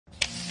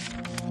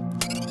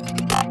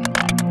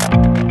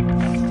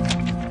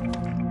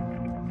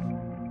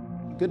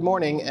Good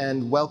morning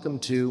and welcome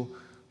to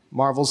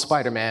Marvel's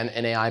Spider-Man,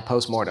 an AI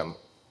Postmortem.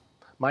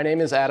 My name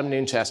is Adam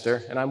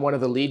Noonchester and I'm one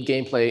of the lead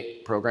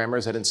gameplay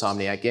programmers at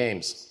Insomniac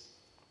Games.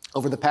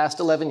 Over the past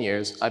 11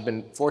 years, I've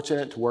been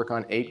fortunate to work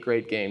on 8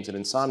 great games at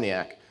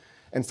Insomniac,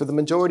 and for the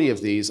majority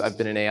of these, I've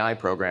been an AI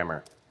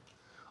programmer.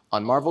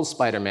 On Marvel's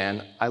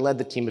Spider-Man, I led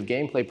the team of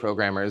gameplay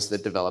programmers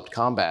that developed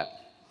combat.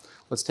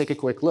 Let's take a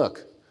quick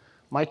look.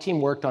 My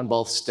team worked on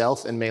both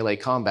stealth and melee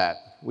combat.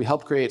 We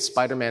helped create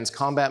Spider-Man's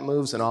combat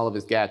moves and all of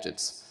his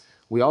gadgets.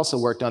 We also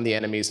worked on the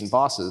enemies and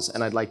bosses,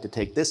 and I'd like to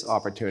take this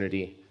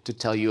opportunity to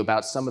tell you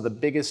about some of the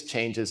biggest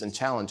changes and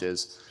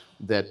challenges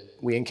that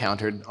we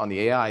encountered on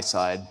the AI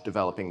side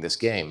developing this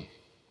game.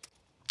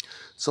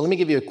 So let me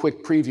give you a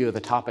quick preview of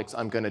the topics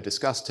I'm going to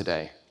discuss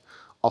today.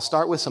 I'll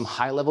start with some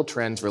high-level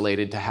trends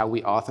related to how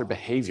we author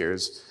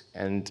behaviors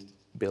and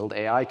build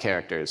AI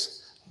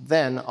characters.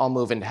 Then I'll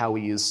move into how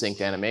we use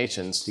synced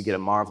animations to get a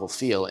Marvel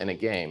feel in a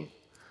game.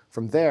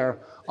 From there,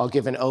 I'll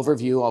give an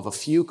overview of a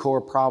few core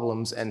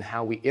problems and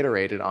how we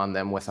iterated on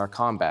them with our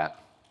combat.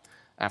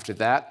 After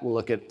that, we'll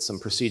look at some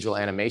procedural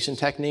animation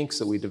techniques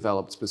that we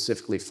developed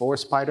specifically for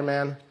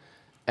Spider-Man.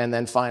 And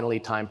then finally,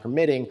 time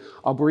permitting,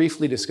 I'll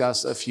briefly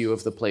discuss a few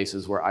of the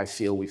places where I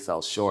feel we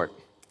fell short.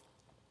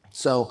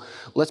 So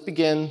let's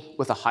begin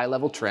with a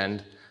high-level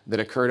trend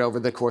that occurred over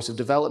the course of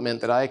development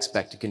that I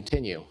expect to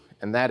continue,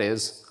 and that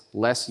is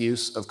less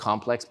use of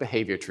complex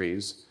behavior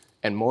trees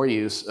and more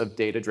use of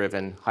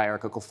data-driven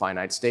hierarchical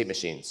finite state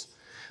machines.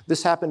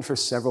 This happened for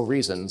several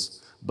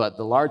reasons, but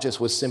the largest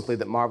was simply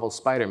that Marvel's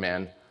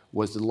Spider-Man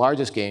was the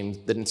largest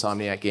game that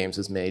Insomniac Games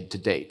has made to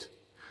date.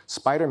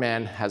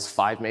 Spider-Man has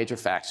 5 major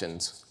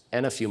factions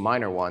and a few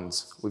minor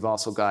ones. We've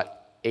also got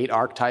 8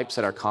 archetypes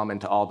that are common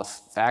to all the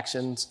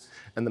factions,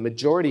 and the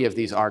majority of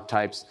these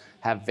archetypes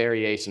have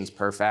variations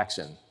per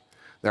faction.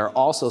 There are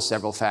also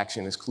several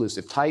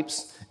faction-exclusive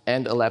types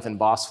and 11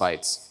 boss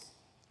fights.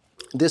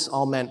 This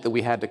all meant that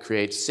we had to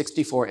create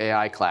 64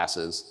 AI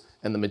classes,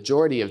 and the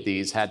majority of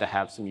these had to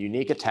have some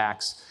unique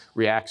attacks,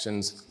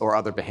 reactions, or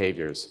other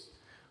behaviors.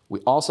 We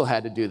also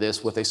had to do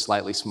this with a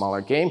slightly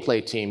smaller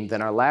gameplay team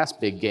than our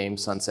last big game,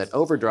 Sunset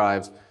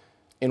Overdrive,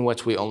 in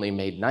which we only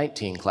made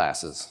 19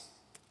 classes.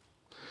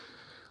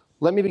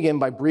 Let me begin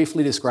by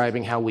briefly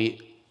describing how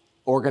we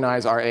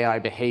organize our AI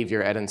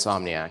behavior at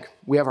Insomniac.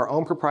 We have our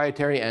own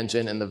proprietary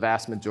engine, and the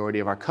vast majority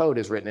of our code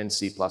is written in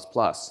C++.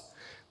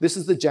 This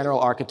is the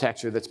general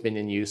architecture that's been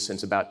in use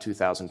since about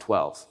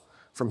 2012.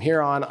 From here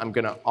on, I'm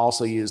going to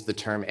also use the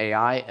term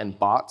AI and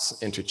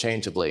bots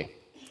interchangeably.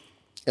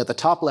 At the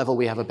top level,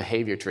 we have a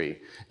behavior tree,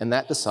 and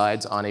that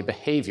decides on a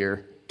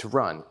behavior to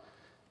run.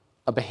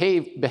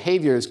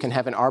 Behaviors can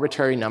have an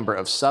arbitrary number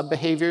of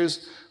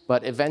sub-behaviors,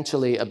 but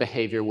eventually a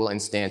behavior will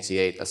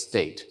instantiate a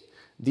state.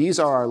 These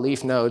are our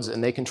leaf nodes,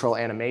 and they control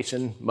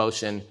animation,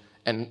 motion,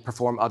 and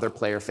perform other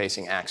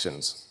player-facing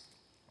actions.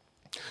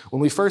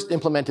 When we first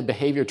implemented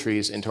behavior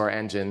trees into our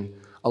engine,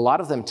 a lot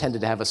of them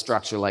tended to have a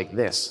structure like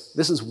this.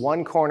 This is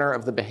one corner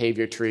of the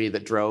behavior tree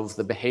that drove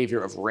the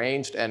behavior of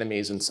ranged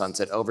enemies in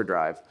Sunset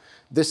Overdrive.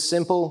 This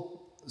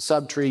simple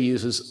subtree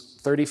uses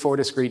 34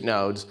 discrete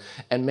nodes,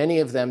 and many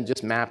of them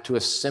just map to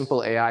a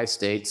simple AI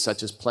state,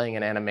 such as playing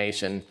an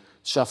animation,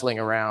 shuffling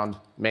around,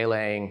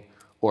 meleeing,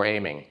 or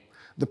aiming.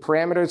 The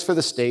parameters for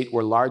the state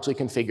were largely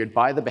configured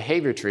by the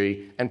behavior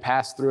tree and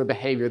passed through a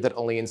behavior that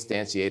only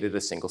instantiated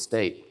a single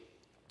state.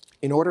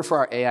 In order for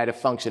our AI to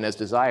function as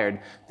desired,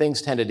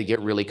 things tended to get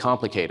really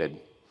complicated.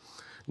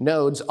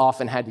 Nodes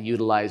often had to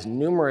utilize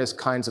numerous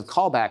kinds of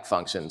callback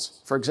functions.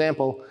 For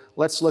example,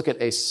 let's look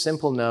at a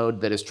simple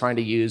node that is trying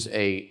to use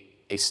a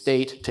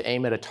state to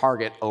aim at a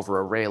target over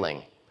a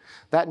railing.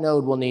 That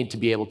node will need to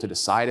be able to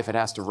decide if it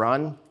has to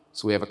run,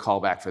 so we have a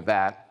callback for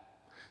that.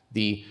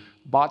 The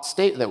bot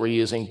state that we're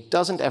using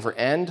doesn't ever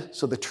end,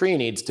 so the tree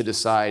needs to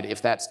decide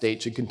if that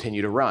state should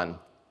continue to run,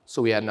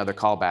 so we add another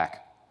callback.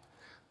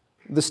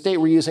 The state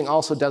we're using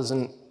also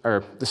doesn't,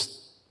 or the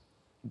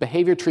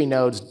behavior tree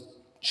nodes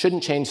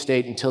shouldn't change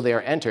state until they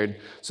are entered,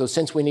 so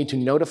since we need to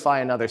notify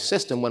another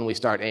system when we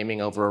start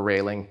aiming over a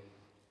railing,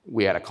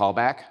 we add a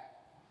callback.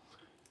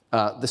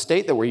 The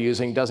state that we're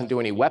using doesn't do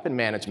any weapon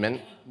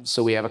management,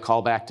 so we have a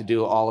callback to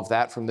do all of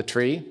that from the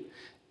tree.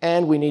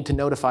 And we need to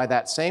notify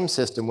that same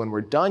system when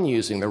we're done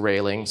using the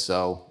railing,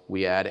 so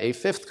we add a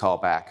 5th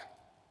callback.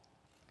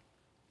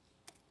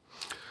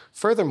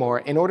 Furthermore,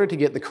 in order to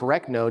get the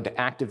correct node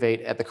to activate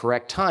at the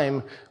correct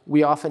time,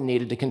 we often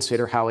needed to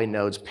consider how a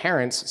node's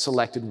parents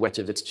selected which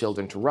of its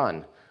children to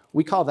run.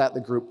 We call that the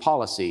group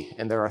policy,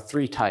 and there are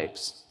 3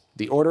 types.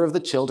 The order of the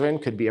children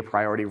could be a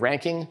priority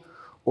ranking,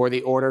 or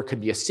the order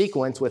could be a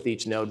sequence with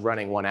each node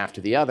running one after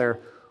the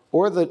other,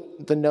 or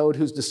the node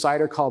whose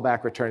decider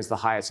callback returns the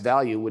highest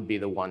value would be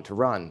the one to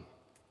run.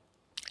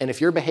 And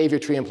if your behavior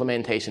tree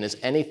implementation is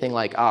anything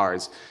like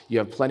ours, you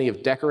have plenty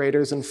of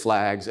decorators and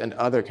flags and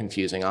other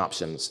confusing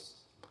options.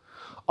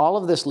 All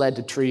of this led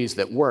to trees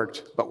that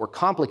worked, but were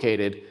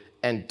complicated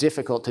and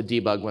difficult to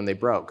debug when they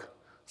broke.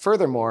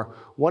 Furthermore,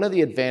 one of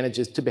the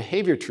advantages to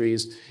behavior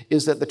trees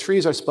is that the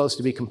trees are supposed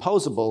to be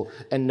composable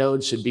and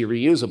nodes should be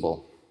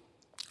reusable.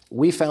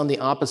 We found the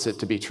opposite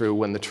to be true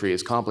when the tree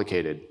is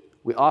complicated.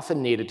 We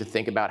often needed to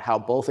think about how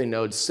both a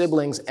node's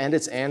siblings and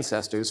its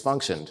ancestors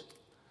functioned.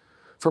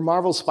 For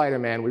Marvel's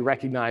Spider-Man, we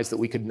recognized that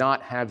we could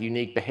not have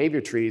unique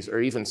behavior trees or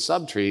even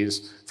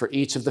subtrees for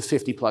each of the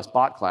 50-plus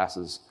bot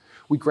classes.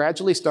 We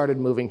gradually started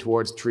moving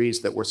towards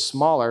trees that were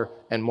smaller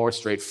and more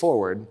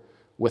straightforward,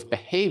 with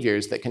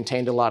behaviors that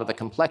contained a lot of the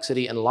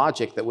complexity and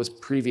logic that was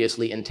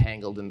previously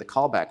entangled in the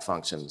callback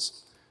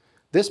functions.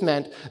 This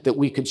meant that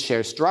we could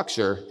share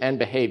structure and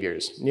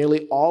behaviors.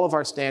 Nearly all of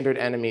our standard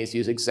enemies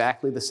use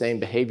exactly the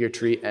same behavior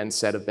tree and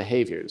set of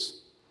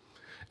behaviors.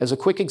 As a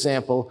quick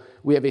example,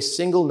 we have a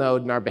single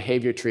node in our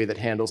behavior tree that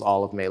handles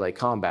all of melee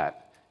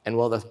combat. And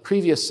while the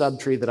previous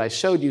subtree that I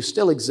showed you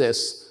still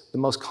exists, the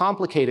most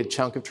complicated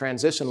chunk of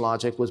transition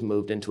logic was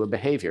moved into a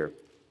behavior.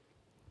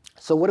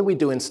 So what do we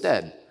do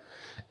instead?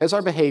 As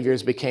our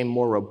behaviors became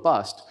more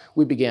robust,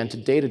 we began to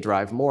data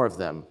drive more of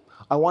them.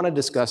 I want to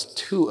discuss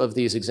two of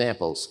these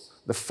examples.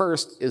 The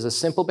first is a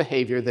simple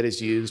behavior that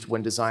is used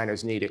when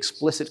designers need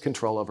explicit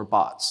control over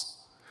bots.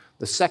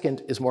 The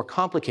second is more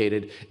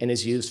complicated and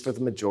is used for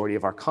the majority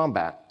of our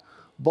combat.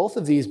 Both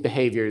of these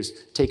behaviors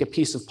take a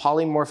piece of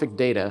polymorphic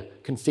data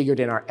configured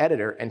in our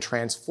editor and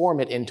transform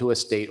it into a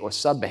state or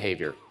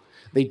sub-behavior.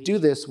 They do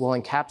this while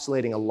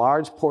encapsulating a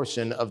large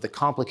portion of the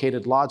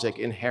complicated logic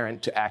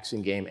inherent to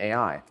action game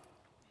AI.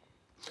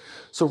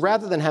 So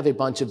rather than have a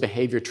bunch of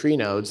behavior tree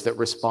nodes that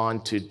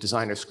respond to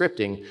designer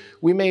scripting,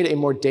 we made a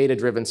more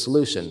data-driven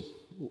solution.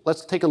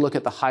 Let's take a look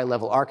at the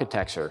high-level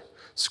architecture.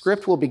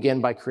 Script will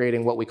begin by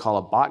creating what we call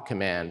a bot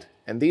command,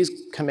 and these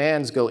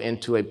commands go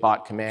into a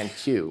bot command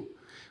queue.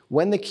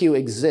 When the queue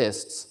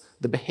exists,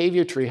 the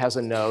behavior tree has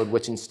a node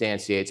which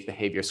instantiates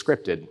behavior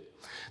scripted.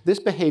 This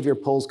behavior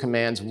pulls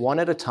commands one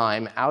at a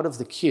time out of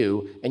the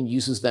queue and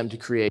uses them to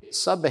create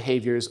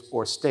sub-behaviors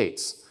or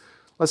states.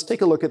 Let's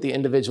take a look at the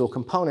individual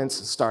components,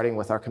 starting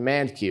with our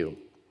command queue.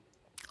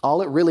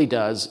 All it really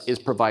does is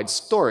provide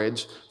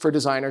storage for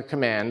designer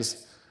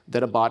commands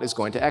that a bot is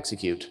going to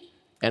execute,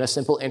 and a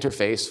simple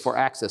interface for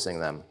accessing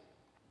them.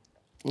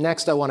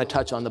 Next, I want to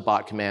touch on the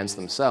bot commands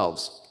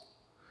themselves.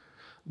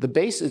 The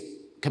basic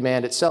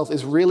command itself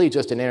is really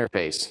just an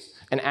interface.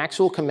 An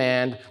actual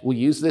command will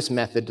use this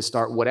method to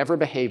start whatever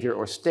behavior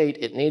or state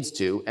it needs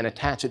to and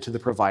attach it to the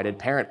provided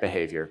parent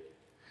behavior.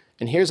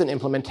 And here's an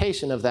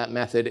implementation of that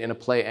method in a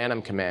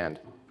play_anim command.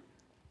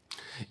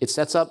 It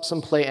sets up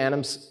some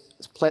data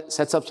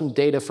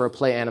for a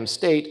play_anim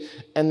state,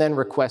 and then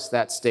requests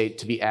that state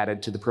to be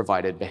added to the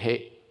provided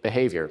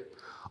behavior.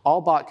 All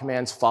bot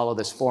commands follow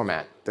this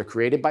format. They're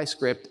created by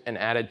script and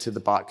added to the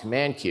bot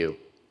command queue.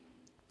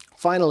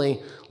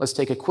 Finally, let's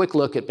take a quick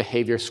look at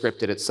behavior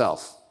scripted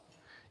itself.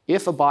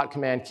 If a bot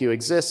command queue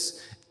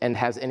exists and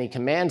has any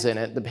commands in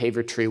it, the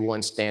behavior tree will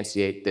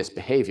instantiate this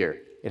behavior.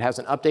 It has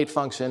an update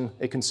function,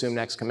 a consume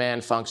next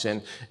command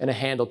function, and a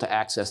handle to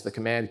access the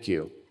command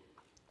queue.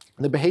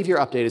 The behavior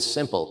update is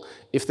simple.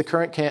 If the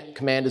current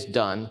command is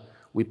done,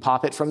 we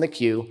pop it from the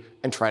queue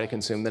and try to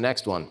consume the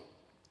next one.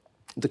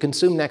 The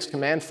consume next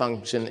command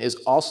function is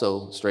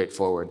also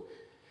straightforward.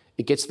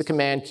 It gets the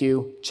command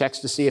queue, checks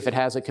to see if it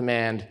has a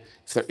command.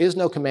 If there is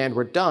no command,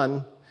 we're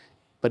done.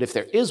 But if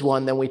there is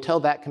one, then we tell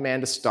that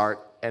command to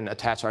start and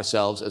attach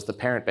ourselves as the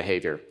parent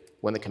behavior.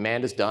 When the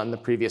command is done, the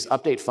previous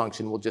update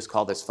function will just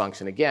call this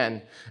function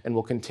again, and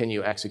will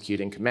continue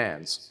executing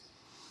commands.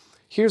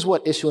 Here's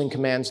what issuing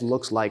commands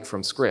looks like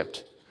from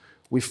script.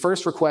 We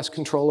first request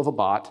control of a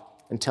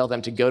bot and tell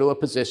them to go to a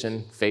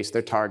position, face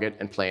their target,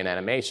 and play an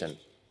animation.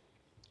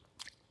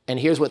 And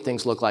here's what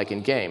things look like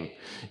in game.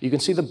 You can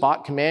see the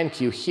bot command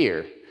queue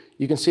here.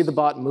 You can see the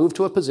bot move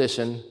to a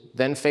position,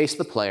 then face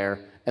the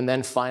player, and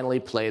then finally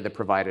play the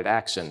provided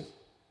action.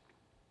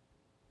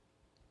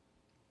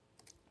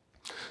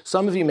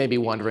 Some of you may be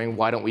wondering,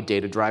 why don't we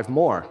data drive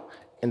more?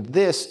 And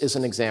this is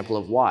an example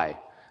of why.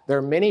 There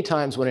are many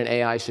times when an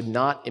AI should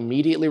not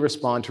immediately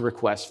respond to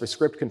requests for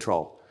script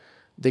control.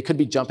 They could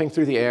be jumping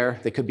through the air,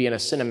 they could be in a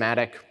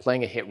cinematic,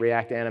 playing a hit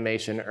react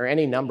animation, or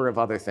any number of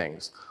other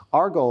things.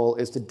 Our goal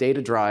is to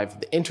data drive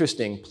the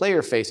interesting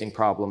player-facing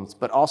problems,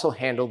 but also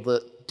handle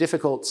the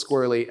difficult,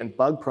 squirrely, and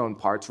bug-prone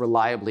parts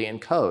reliably in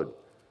code.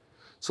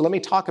 So let me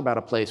talk about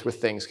a place where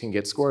things can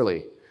get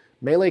squirrely.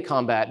 Melee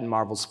combat in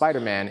Marvel's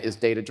Spider-Man is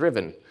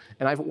data-driven,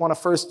 and I want to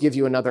first give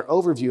you another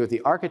overview of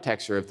the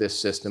architecture of this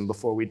system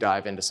before we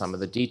dive into some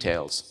of the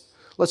details.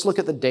 Let's look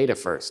at the data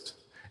first.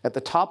 At the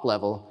top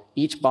level,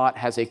 each bot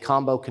has a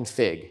combo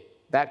config.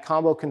 That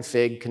combo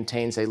config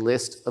contains a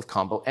list of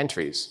combo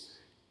entries.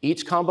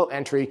 Each combo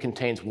entry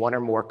contains one or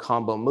more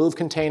combo move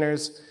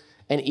containers,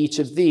 and each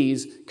of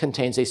these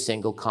contains a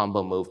single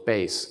combo move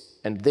base.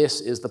 And this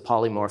is the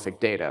polymorphic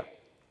data.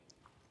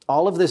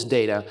 All of this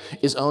data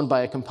is owned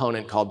by a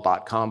component called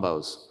bot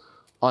combos.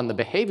 On the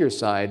behavior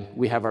side,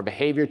 we have our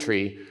behavior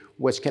tree,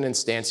 which can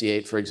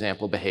instantiate, for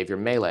example, behavior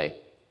melee.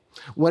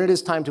 When it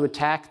is time to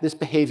attack, this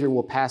behavior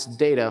will pass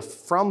data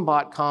from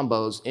bot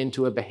combos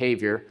into a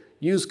behavior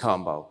use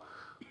combo,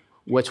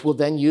 which will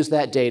then use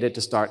that data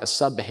to start a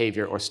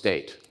sub-behavior or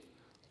state.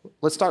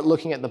 Let's start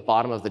looking at the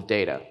bottom of the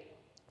data.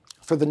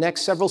 For the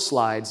next several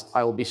slides,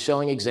 I will be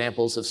showing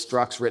examples of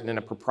structs written in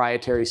a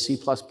proprietary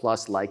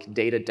C++-like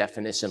data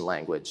definition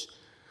language.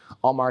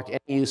 I'll mark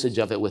any usage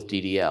of it with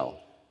DDL.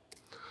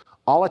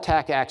 All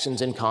attack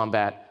actions in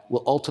combat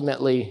will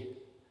ultimately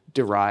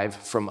derive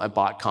from a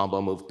bot combo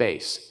move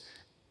base.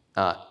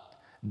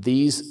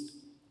 These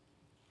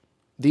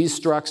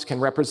structs can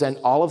represent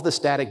all of the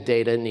static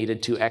data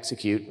needed to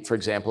execute, for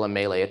example, a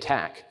melee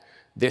attack.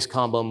 This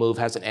combo move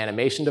has an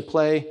animation to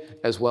play,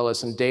 as well as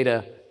some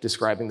data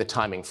describing the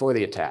timing for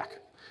the attack.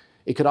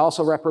 It could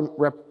also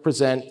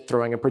represent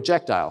throwing a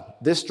projectile.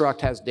 This struct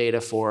has data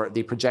for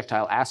the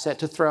projectile asset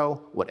to throw,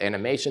 what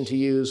animation to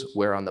use,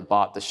 where on the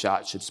bot the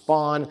shot should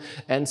spawn,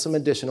 and some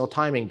additional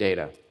timing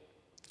data.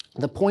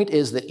 The point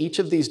is that each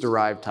of these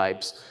derived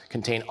types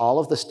contain all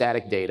of the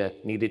static data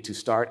needed to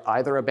start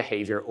either a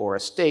behavior or a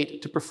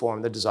state to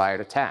perform the desired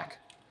attack.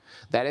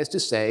 That is to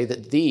say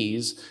that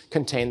these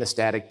contain the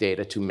static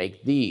data to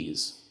make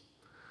these.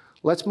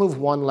 Let's move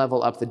one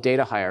level up the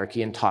data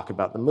hierarchy and talk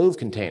about the move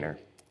container.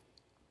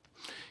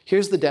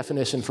 Here's the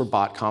definition for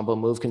bot combo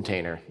move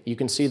container. You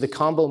can see the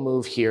combo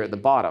move here at the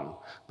bottom,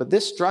 but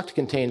this struct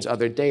contains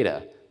other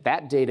data.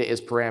 That data is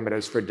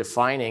parameters for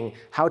defining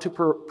how to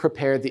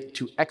prepare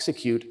to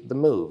execute the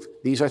move.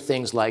 These are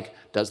things like,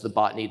 does the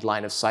bot need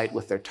line of sight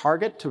with their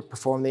target to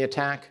perform the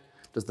attack?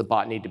 Does the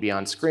bot need to be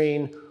on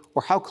screen?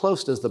 Or how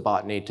close does the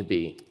bot need to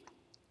be?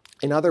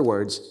 In other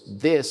words,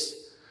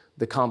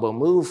 the combo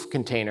move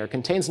container,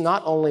 contains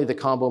not only the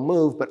combo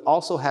move, but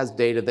also has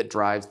data that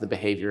drives the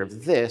behavior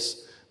of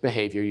this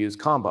behavior use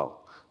combo.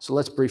 So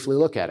let's briefly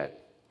look at it.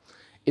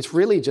 It's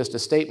really just a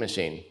state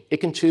machine. It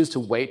can choose to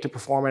wait to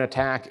perform an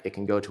attack, it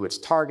can go to its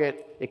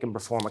target, it can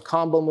perform a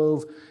combo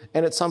move,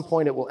 and at some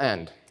point it will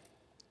end.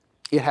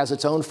 It has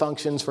its own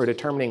functions for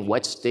determining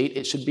what state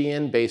it should be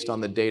in based on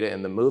the data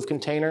in the move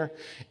container,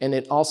 and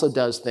it also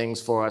does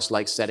things for us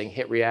like setting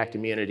hit react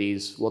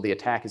immunities while the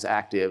attack is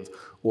active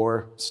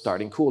or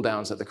starting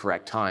cooldowns at the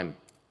correct time.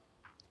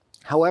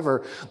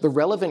 However, the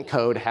relevant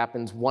code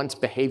happens once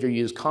behavior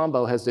use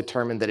combo has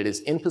determined that it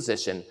is in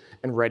position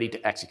and ready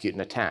to execute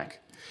an attack.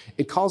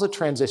 It calls a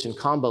transition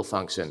combo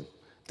function.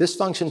 This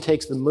function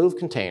takes the move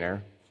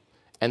container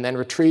and then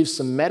retrieves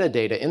some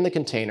metadata in the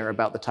container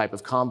about the type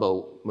of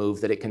combo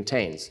move that it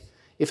contains.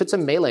 If it's a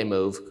melee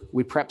move,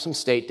 we prep some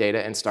state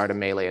data and start a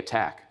melee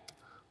attack.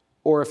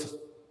 Or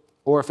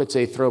if it's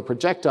a throw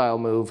projectile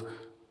move,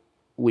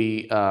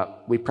 we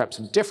prep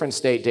some different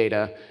state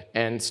data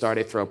and start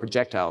a throw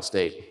projectile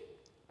state.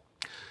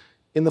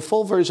 In the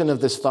full version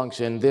of this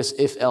function, this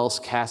if-else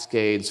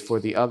cascades for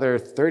the other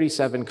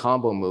 37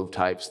 combo move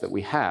types that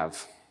we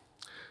have.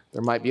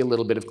 There might be a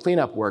little bit of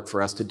cleanup work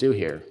for us to do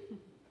here.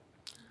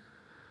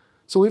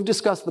 So we've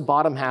discussed the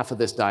bottom half of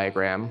this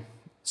diagram.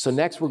 So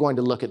next we're going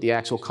to look at the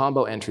actual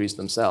combo entries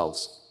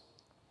themselves.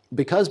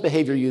 Because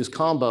behavior use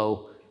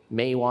combo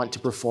may want to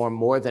perform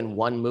more than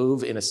one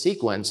move in a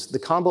sequence, the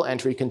combo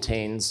entry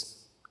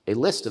contains a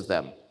list of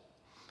them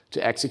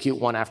to execute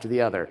one after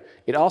the other.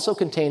 It also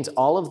contains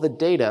all of the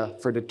data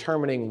for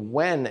determining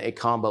when a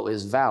combo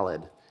is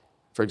valid.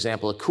 For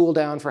example, a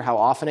cooldown for how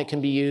often it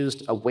can be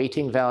used, a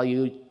weighting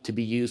value to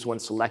be used when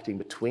selecting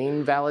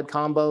between valid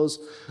combos,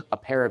 a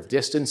pair of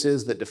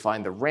distances that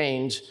define the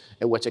range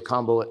at which a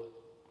combo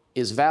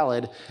is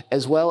valid,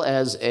 as well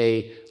as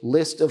a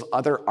list of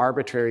other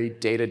arbitrary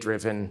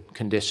data-driven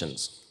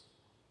conditions.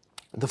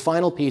 The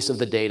final piece of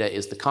the data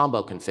is the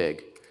combo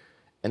config.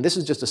 And this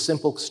is just a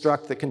simple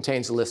struct that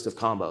contains a list of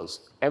combos.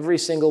 Every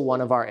single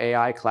one of our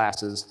AI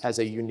classes has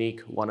a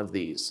unique one of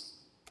these.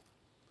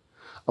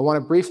 I want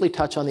to briefly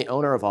touch on the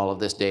owner of all of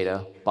this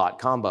data, bot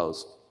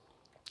combos.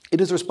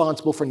 It is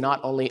responsible for not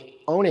only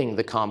owning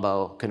the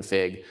combo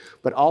config,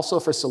 but also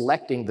for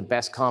selecting the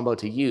best combo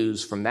to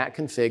use from that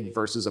config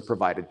versus a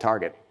provided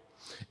target.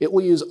 It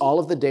will use all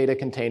of the data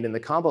contained in the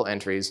combo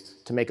entries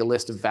to make a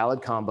list of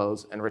valid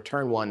combos and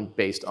return one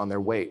based on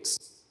their weights.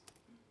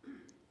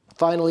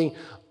 Finally,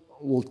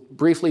 we'll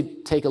briefly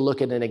take a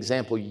look at an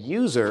example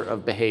user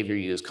of behavior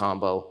use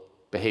combo,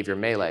 behavior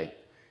melee.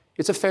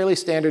 It's a fairly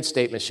standard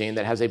state machine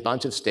that has a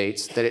bunch of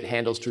states that it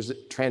handles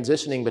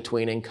transitioning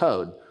between in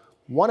code.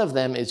 One of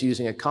them is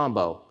using a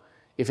combo.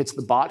 If it's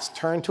the bot's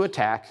turn to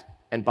attack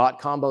and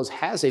bot combos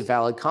has a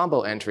valid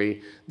combo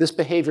entry, this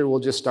behavior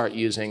will start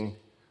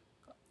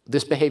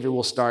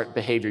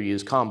behavior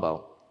use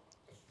combo.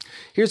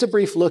 Here's a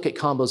brief look at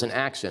combos in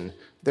action.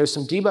 There's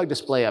some debug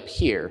display up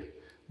here.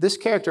 This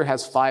character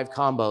has 5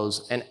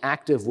 combos, and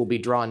active will be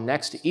drawn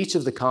next to each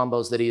of the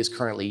combos that he is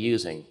currently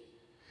using.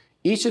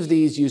 Each of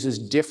these uses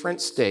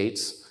different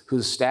states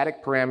whose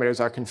static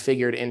parameters are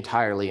configured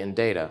entirely in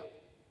data.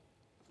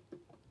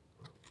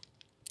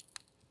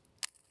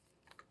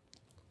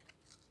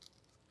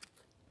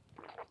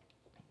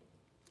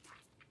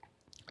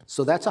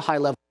 So that's a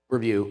high-level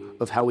overview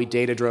of how we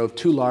data drove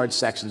 2 large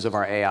sections of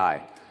our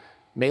AI,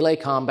 melee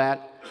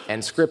combat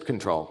and script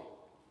control.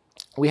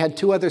 We had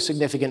 2 other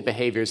significant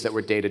behaviors that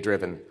were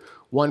data-driven,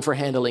 one for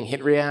handling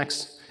hit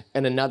reacts,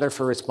 and another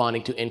for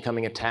responding to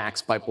incoming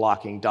attacks by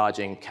blocking,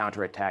 dodging,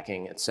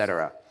 counterattacking,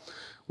 etc.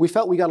 We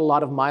felt we got a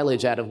lot of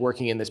mileage out of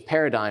working in this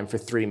paradigm for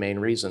three main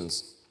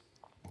reasons.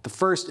 The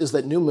first is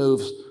that new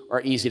moves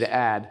are easy to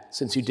add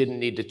since you didn't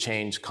need to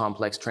change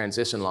complex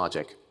transition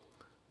logic.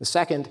 The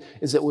second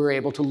is that we were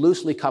able to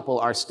loosely couple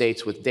our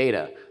states with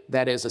data.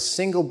 That is, a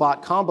single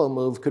bot combo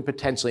move could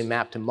potentially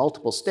map to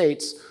multiple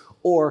states,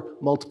 or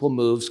multiple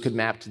moves could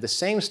map to the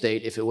same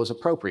state if it was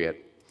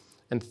appropriate.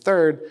 And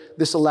third,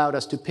 this allowed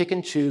us to pick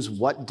and choose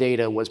what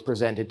data was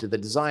presented to the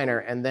designer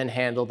and then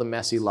handle the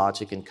messy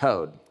logic and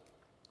code.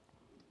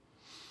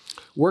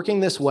 Working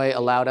this way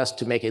allowed us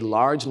to make a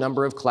large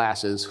number of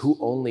classes who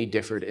only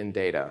differed in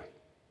data.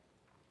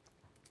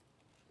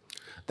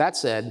 That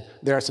said,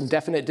 there are some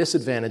definite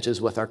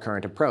disadvantages with our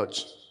current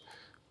approach.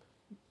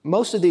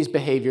 Most of these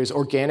behaviors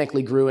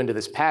organically grew into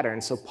this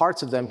pattern, so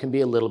parts of them can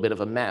be a little bit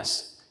of a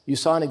mess. You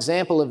saw an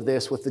example of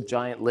this with the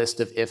giant list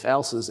of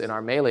if-elses in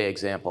our melee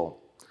example.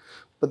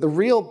 But the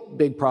real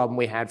big problem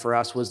we had for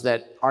us was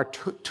that our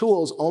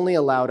tools only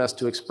allowed us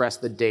to express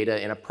the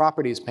data in a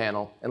properties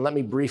panel, and let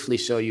me briefly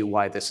show you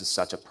why this is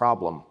such a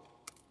problem.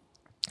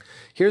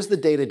 Here's the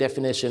data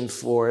definition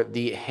for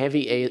the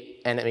heavy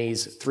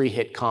enemies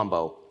 3-hit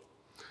combo.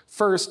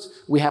 First,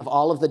 we have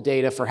all of the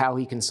data for how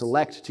he can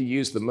select to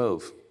use the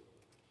move.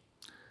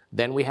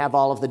 Then we have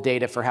all of the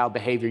data for how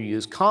behavior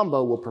use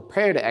combo will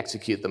prepare to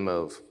execute the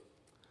move.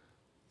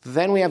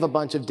 Then we have a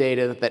bunch of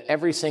data that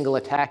every single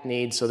attack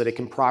needs so that it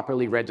can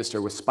properly register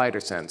with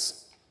Spider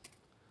Sense.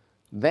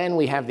 Then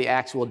we have the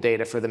actual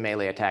data for the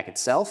melee attack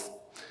itself.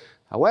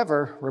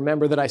 However,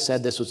 remember that I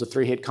said this was a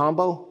 3-hit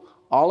combo?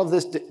 All of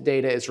this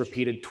data is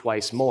repeated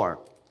twice more.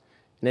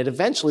 And it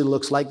eventually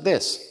looks like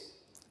this.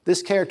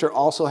 This character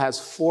also has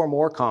 4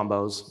 more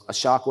combos, a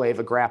shockwave,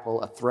 a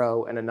grapple, a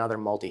throw, and another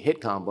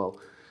multi-hit combo.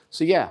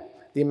 So yeah,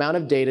 the amount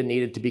of data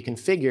needed to be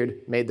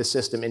configured made the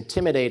system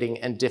intimidating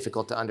and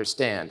difficult to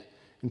understand.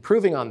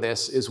 Improving on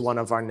this is one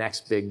of our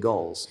next big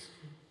goals.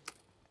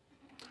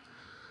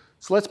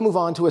 So let's move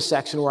on to a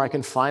section where I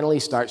can finally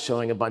start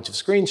showing a bunch of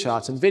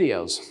screenshots and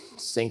videos,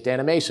 synced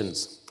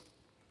animations.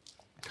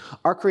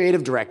 Our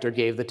creative director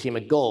gave the team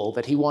a goal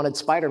that he wanted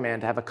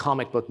Spider-Man to have a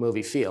comic book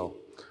movie feel.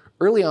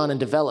 Early on in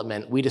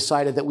development, we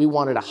decided that we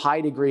wanted a high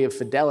degree of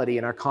fidelity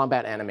in our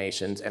combat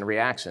animations and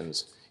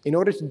reactions. In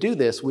order to do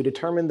this, we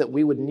determined that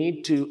we would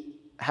need to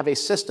have a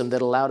system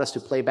that allowed us to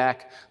play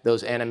back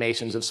those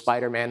animations of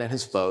Spider-Man and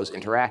his foes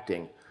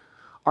interacting.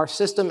 Our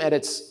system at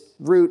its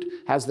root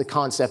has the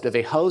concept of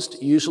a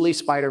host, usually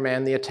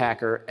Spider-Man the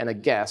attacker, and a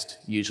guest,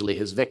 usually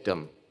his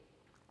victim.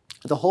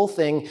 The whole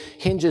thing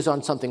hinges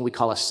on something we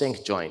call a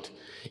sync joint.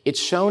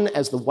 It's shown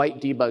as the white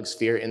debug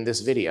sphere in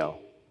this video.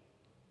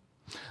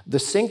 The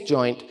sync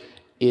joint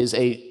is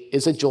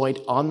a joint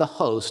on the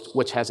host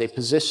which has a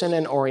position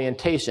and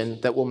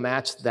orientation that will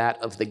match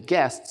that of the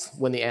guests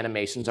when the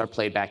animations are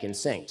played back in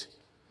sync.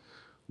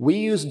 We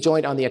use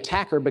joint on the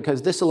attacker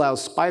because this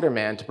allows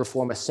Spider-Man to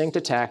perform a synced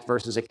attack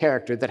versus a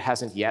character that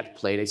hasn't yet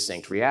played a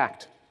synced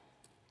react.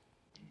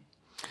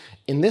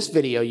 In this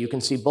video, you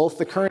can see both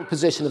the current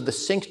position of the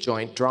sync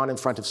joint drawn in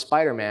front of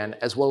Spider-Man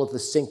as well as the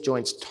sync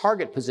joint's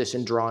target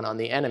position drawn on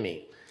the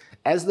enemy.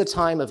 As the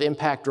time of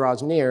impact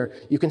draws near,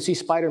 you can see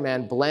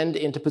Spider-Man blend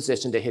into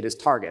position to hit his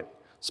target.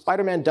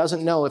 Spider-Man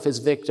doesn't know if his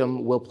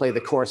victim will play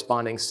the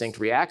corresponding synced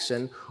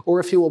reaction,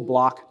 or if he will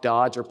block,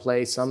 dodge, or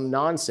play some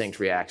non-synced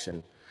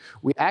reaction.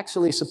 We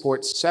actually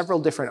support several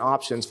different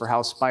options for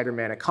how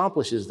Spider-Man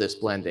accomplishes this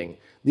blending.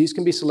 These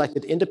can be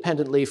selected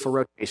independently for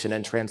rotation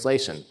and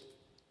translation.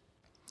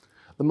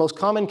 The most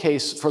common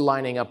case for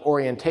lining up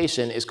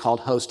orientation is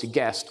called host to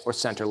guest, or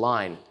center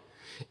line.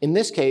 In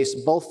this case,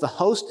 both the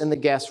host and the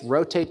guest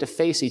rotate to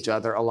face each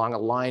other along a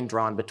line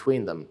drawn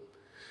between them.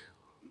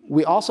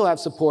 We also have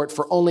support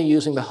for only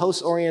using the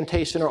host's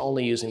orientation or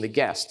only using the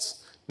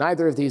guest's.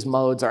 Neither of these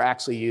modes are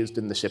actually used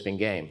in the shipping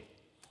game.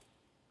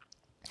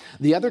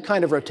 The other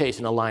kind of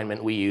rotation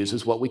alignment we use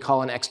is what we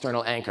call an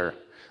external anchor.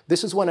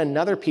 This is when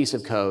another piece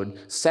of code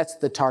sets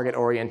the target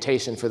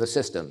orientation for the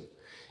system.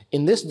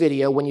 In this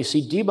video, when you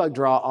see debug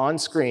draw on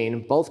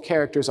screen, both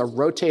characters are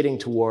rotating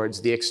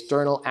towards the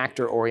external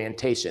actor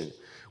orientation.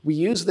 We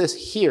use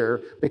this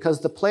here because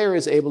the player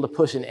is able to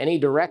push in any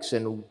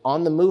direction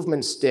on the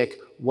movement stick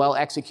while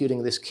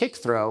executing this kick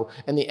throw,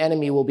 and the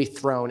enemy will be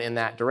thrown in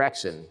that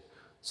direction.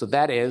 So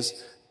that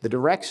is, the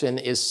direction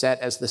is set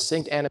as the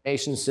synced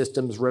animation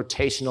system's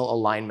rotational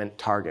alignment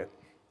target.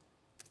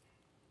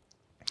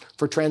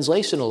 For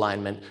translation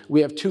alignment,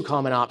 we have 2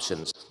 common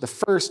options. The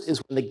first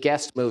is when the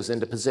guest moves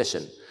into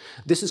position.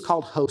 This is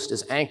called host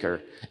as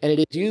anchor, and it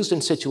is used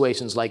in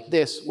situations like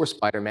this where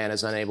Spider-Man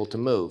is unable to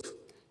move.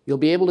 You'll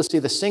be able to see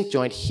the sync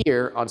joint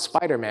here on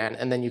Spider-Man,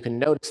 and then you can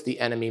notice the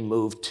enemy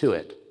move to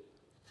it.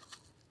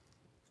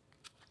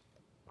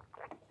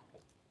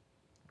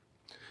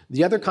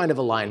 The other kind of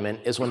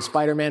alignment is when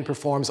Spider-Man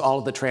performs all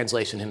of the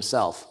translation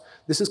himself.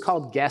 This is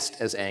called guest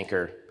as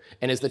anchor,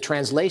 and is the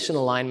translation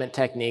alignment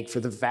technique for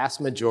the vast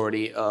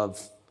majority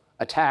of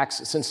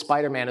attacks, since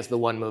Spider-Man is the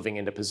one moving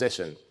into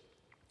position.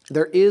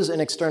 There is an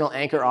external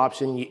anchor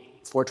option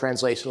for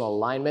translational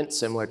alignment,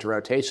 similar to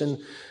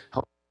rotation,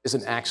 however, it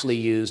isn't actually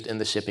used in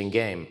the shipping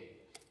game.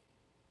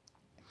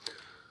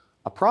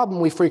 A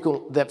problem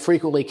that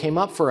frequently came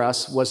up for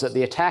us was that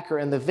the attacker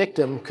and the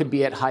victim could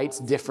be at heights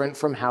different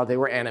from how they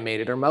were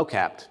animated or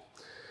mocapped.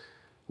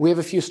 We have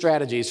a few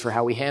strategies for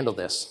how we handle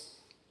this.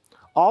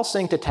 All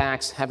synced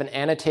attacks have an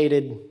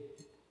annotated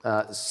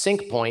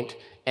sync point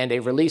and a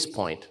release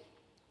point.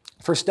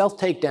 For stealth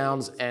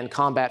takedowns and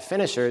combat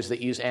finishers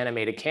that use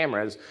animated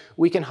cameras,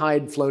 we can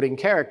hide floating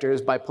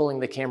characters by pulling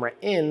the camera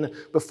in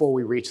before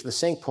we reach the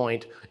sync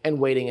point and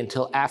waiting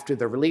until after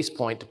the release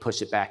point to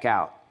push it back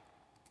out.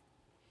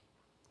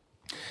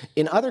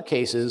 In other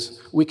cases,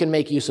 we can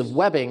make use of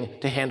webbing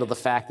to handle the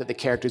fact that the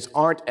characters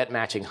aren't at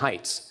matching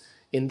heights.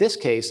 In this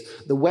case,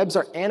 the webs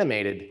are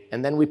animated,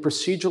 and then we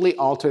procedurally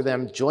alter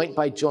them joint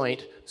by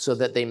joint so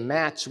that they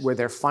match where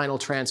their final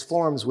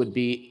transforms would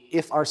be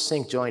if our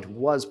sync joint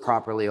was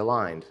properly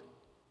aligned.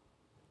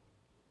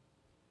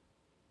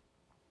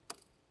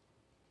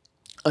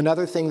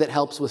 Another thing that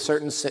helps with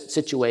certain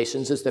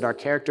situations is that our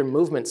character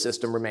movement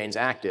system remains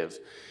active.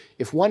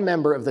 If one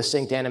member of the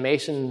synced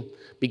animation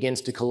begins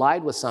to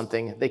collide with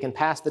something, they can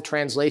pass the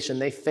translation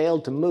they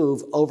failed to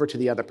move over to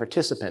the other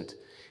participant.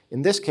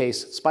 In this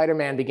case,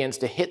 Spider-Man begins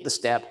to hit the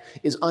step,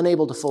 is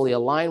unable to fully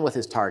align with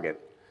his target.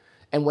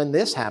 And when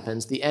this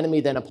happens, the enemy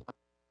then applies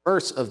the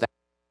reverse of that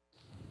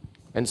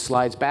and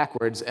slides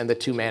backwards, and the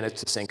two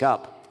manage to sync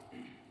up.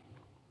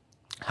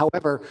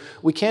 However,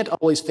 we can't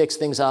always fix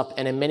things up,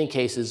 and in many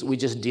cases, we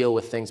just deal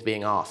with things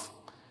being off.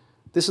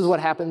 This is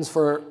what happens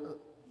for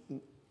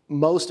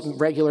most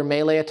regular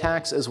melee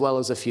attacks, as well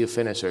as a few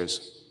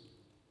finishers.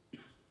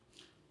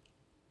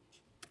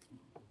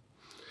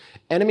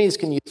 Enemies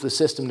can use the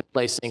system to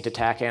play synced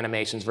attack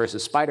animations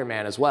versus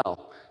Spider-Man as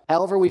well.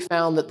 However, we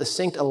found that the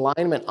synced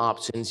alignment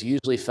options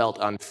usually felt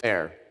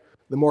unfair.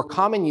 The more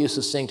common use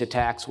of synced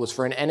attacks was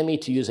for an enemy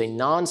to use a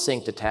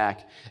non-synced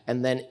attack,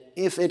 and then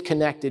if it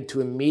connected,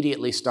 to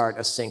immediately start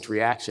a synced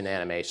reaction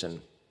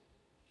animation.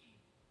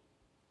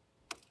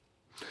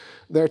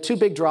 There are two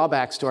big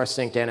drawbacks to our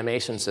synced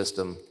animation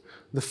system.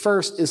 The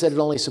first is that it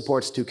only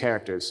supports two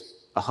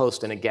characters, a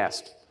host and a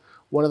guest.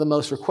 One of the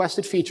most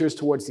requested features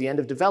towards the end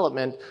of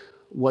development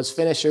was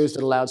finishers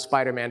that allowed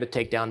Spider-Man to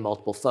take down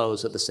multiple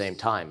foes at the same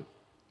time.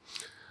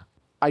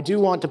 I do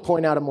want to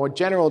point out a more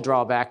general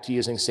drawback to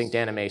using synced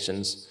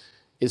animations,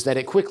 is that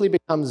it quickly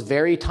becomes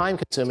very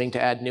time-consuming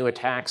to add new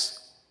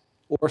attacks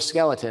or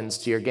skeletons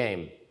to your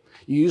game.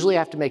 You usually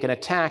have to make an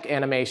attack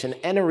animation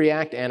and a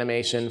react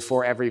animation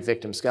for every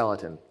victim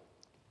skeleton.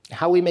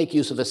 How we make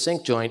use of a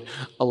sync joint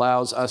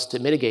allows us to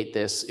mitigate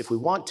this if we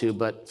want to,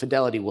 but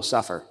fidelity will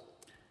suffer.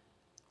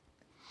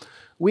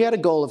 We had a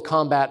goal of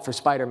combat for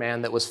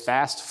Spider-Man that was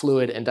fast,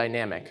 fluid, and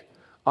dynamic.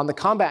 On the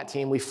combat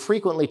team, we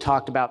frequently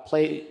talked about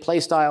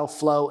playstyle,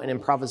 flow, and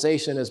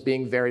improvisation as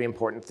being very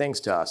important things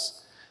to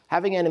us.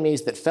 Having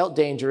enemies that felt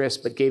dangerous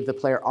but gave the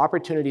player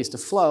opportunities to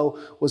flow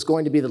was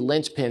going to be the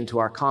linchpin to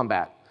our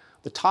combat.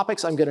 The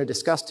topics I'm going to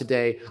discuss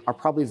today are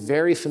probably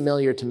very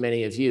familiar to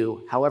many of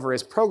you. However,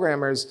 as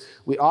programmers,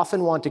 we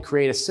often want to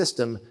create a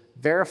system,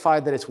 verify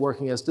that it's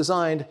working as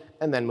designed,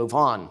 and then move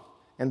on.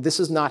 And this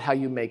is not how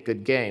you make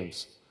good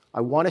games. I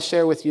want to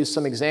share with you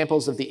some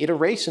examples of the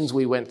iterations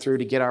we went through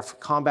to get our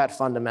combat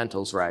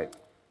fundamentals right.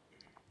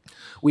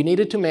 We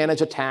needed to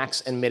manage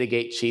attacks and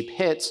mitigate cheap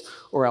hits,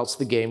 or else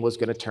the game was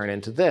going to turn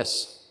into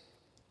this.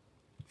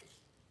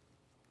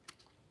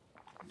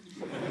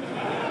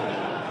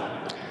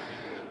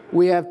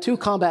 We have two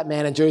combat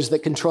managers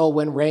that control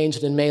when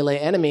ranged and melee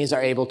enemies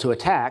are able to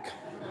attack,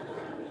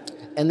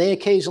 and they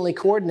occasionally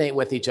coordinate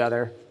with each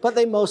other, but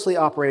they mostly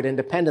operate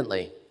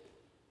independently.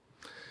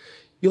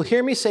 You'll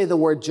hear me say the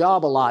word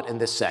job a lot in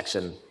this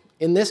section.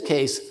 In this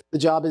case, the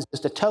job is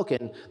just a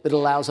token that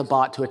allows a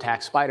bot to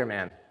attack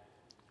Spider-Man.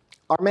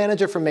 Our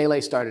manager for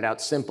Melee started out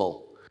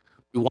simple.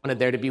 We wanted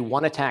there to be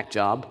one attack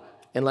job,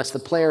 unless the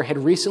player had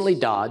recently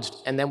dodged,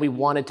 and then we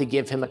wanted to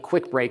give him a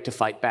quick break to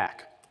fight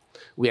back.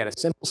 We had a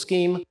simple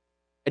scheme,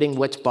 deciding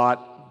which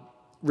bot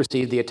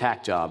received the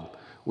attack job.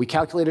 We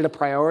calculated a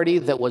priority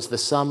that was the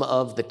sum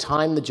of the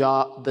time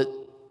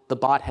the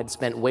bot had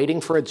spent waiting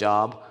for a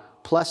job,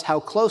 plus how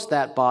close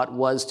that bot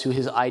was to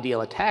his ideal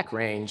attack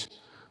range,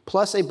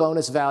 plus a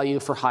bonus value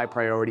for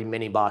high-priority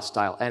mini-boss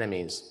style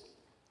enemies.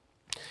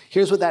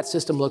 Here's what that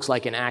system looks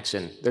like in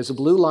action. There's a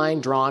blue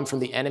line drawn from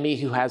the enemy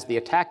who has the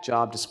attack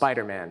job to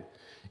Spider-Man.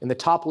 In the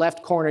top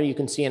left corner, you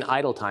can see an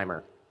idle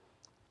timer.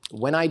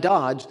 When I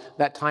dodge,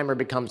 that timer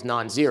becomes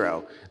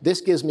non-zero. This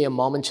gives me a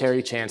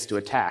momentary chance to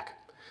attack.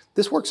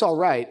 This works all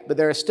right, but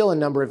there are still a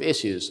number of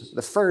issues.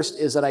 The first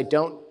is that I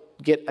don't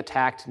get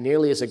attacked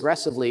nearly as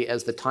aggressively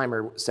as the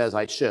timer says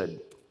I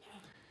should.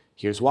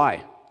 Here's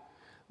why.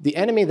 The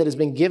enemy that has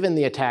been given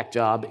the attack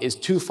job is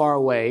too far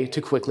away to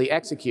quickly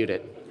execute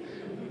it.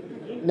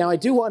 Now, I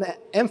do want to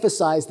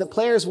emphasize that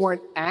players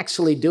weren't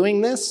actually doing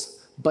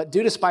this, but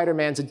due to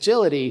Spider-Man's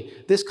agility,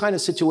 this kind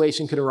of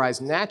situation could arise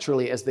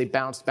naturally as they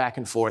bounced back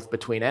and forth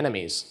between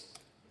enemies.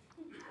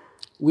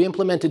 We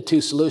implemented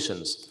two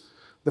solutions.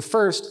 The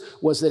first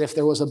was that if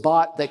there was a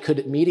bot that could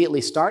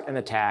immediately start an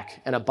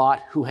attack and a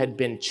bot who had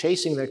been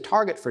chasing their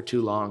target for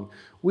too long,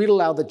 we'd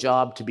allow the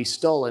job to be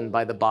stolen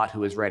by the bot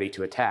who is ready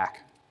to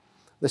attack.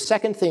 The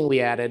second thing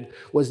we added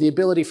was the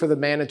ability for the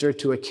manager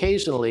to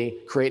occasionally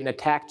create an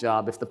attack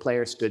job if the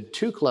player stood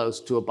too close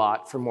to a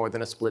bot for more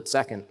than a split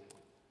second.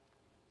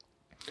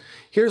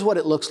 Here's what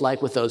it looks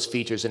like with those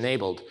features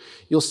enabled.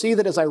 You'll see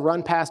that as I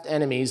run past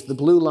enemies, the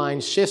blue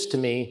line shifts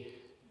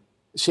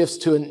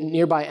to a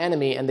nearby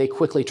enemy, and they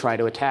quickly try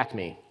to attack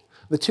me.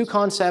 The two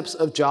concepts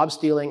of job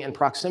stealing and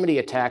proximity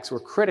attacks were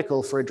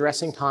critical for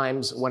addressing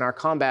times when our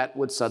combat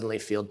would suddenly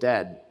feel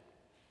dead.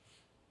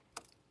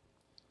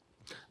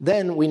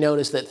 Then we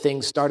noticed that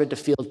things started to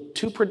feel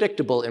too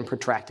predictable in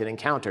protracted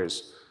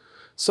encounters.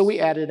 So we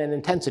added an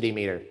intensity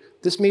meter.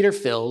 This meter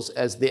fills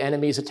as the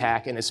enemies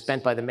attack and is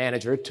spent by the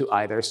manager to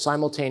either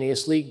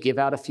simultaneously give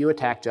out a few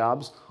attack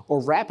jobs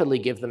or rapidly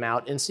give them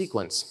out in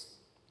sequence.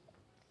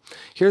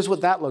 Here's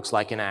what that looks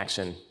like in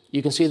action.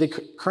 You can see the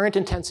current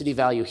intensity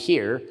value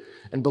here,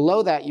 and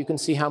below that you can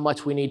see how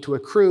much we need to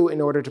accrue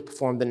in order to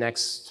perform the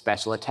next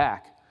special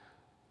attack.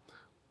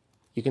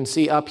 You can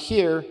see up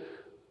here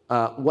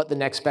what the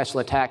next special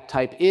attack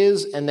type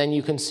is, and then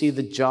you can see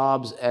the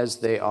jobs as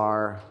they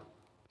are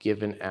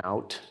given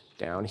out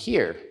down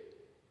here.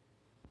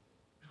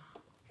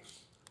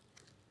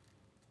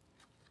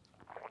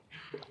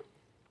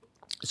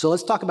 So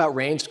let's talk about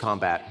ranged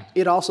combat.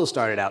 It also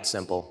started out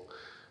simple.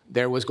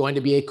 There was going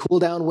to be a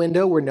cooldown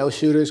window where no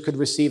shooters could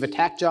receive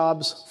attack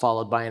jobs,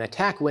 followed by an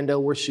attack window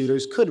where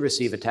shooters could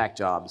receive attack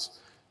jobs.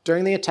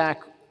 During the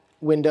attack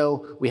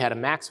window, we had a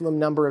maximum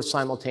number of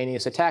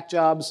simultaneous attack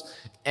jobs,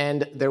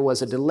 and there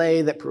was a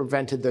delay that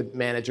prevented the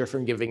manager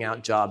from giving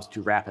out jobs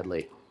too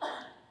rapidly.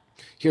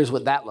 Here's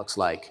what that looks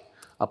like.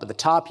 Up at the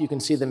top, you can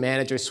see the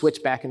manager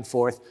switch back and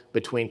forth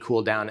between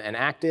cooldown and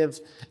active,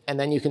 and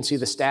then you can see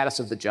the status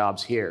of the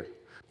jobs here.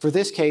 For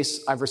this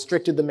case, I've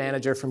restricted the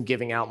manager from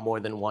giving out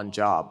more than one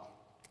job.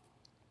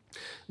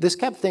 This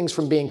kept things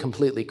from being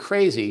completely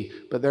crazy,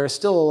 but there are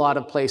still a lot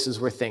of places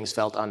where things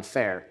felt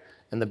unfair,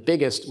 and the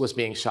biggest was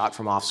being shot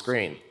from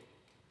off-screen.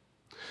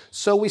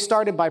 So we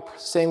started by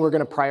saying we're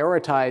going to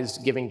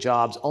prioritize giving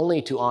jobs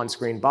only to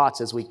on-screen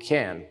bots as we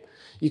can.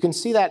 You can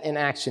see that in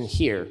action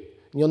here.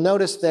 You'll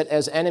notice that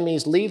as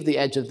enemies leave the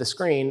edge of the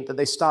screen, that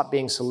they stop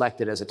being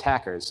selected as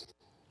attackers.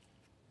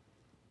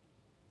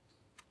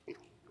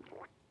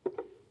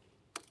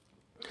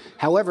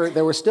 However,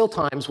 there were still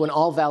times when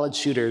all valid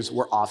shooters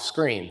were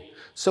off-screen,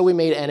 so we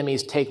made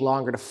enemies take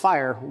longer to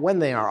fire when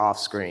they are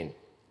off-screen.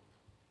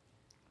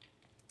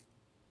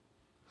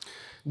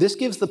 This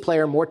gives the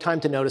player more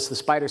time to notice the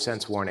spider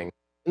sense warning.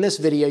 In this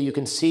video, you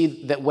can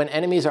see that when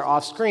enemies are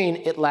off-screen,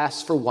 it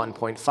lasts for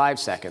 1.5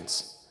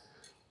 seconds.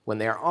 When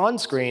they are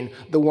on-screen,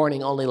 the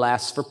warning only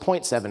lasts for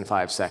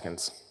 0.75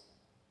 seconds.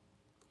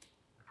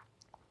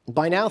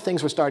 By now,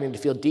 things were starting to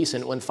feel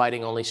decent when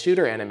fighting only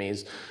shooter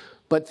enemies,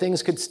 but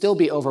things could still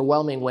be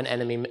overwhelming when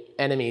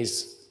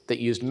enemies that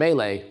used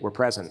melee were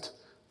present.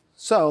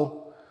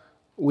 So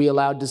we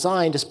allowed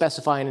design to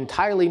specify an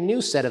entirely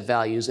new set of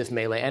values if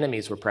melee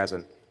enemies were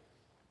present.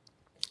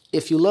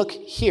 If you look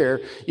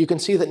here, you can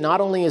see that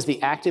not only is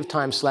the active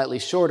time slightly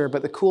shorter,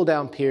 but the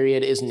cooldown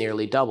period is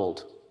nearly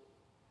doubled.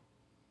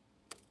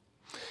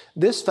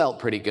 This felt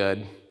pretty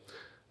good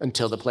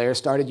until the player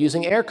started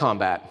using air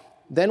combat.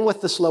 Then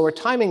with the slower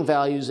timing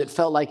values, it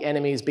felt like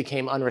enemies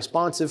became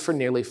unresponsive for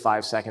nearly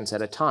 5 seconds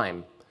at a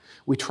time.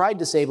 We tried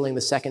disabling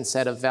the second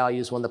set of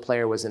values when the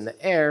player was in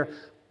the air,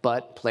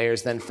 but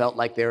players then felt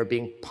like they were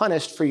being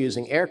punished for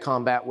using air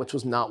combat, which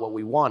was not what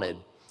we wanted.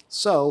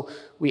 So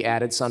we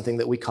added something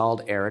that we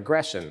called air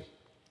aggression.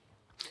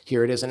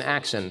 Here it is in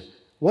action.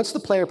 Once the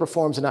player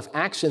performs enough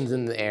actions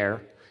in the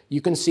air, you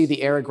can see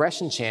the air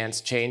aggression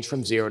chance change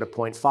from 0 to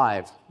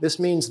 0.5. This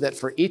means that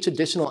for each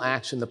additional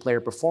action the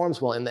player performs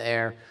while in the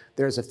air,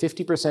 there's a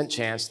 50%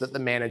 chance that the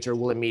manager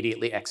will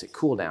immediately exit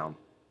cooldown.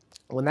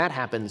 When that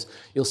happens,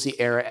 you'll see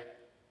air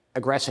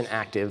aggression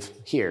active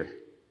here.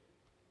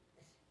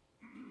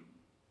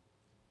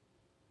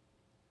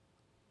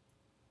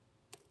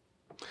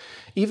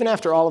 Even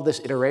after all of this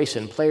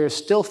iteration, players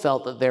still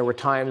felt that there were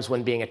times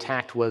when being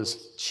attacked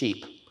was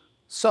cheap.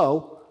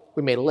 So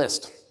we made a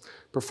list.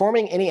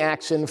 Performing any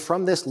action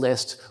from this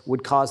list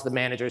would cause the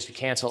managers to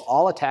cancel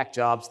all attack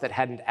jobs that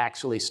hadn't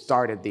actually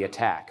started the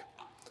attack.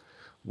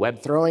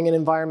 Web throwing an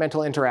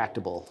environmental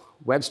interactable,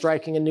 web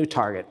striking a new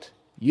target,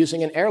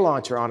 using an air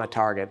launcher on a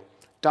target,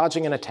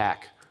 dodging an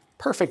attack,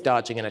 perfect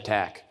dodging an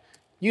attack,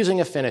 using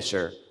a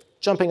finisher,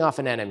 jumping off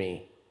an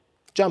enemy,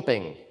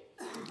 jumping,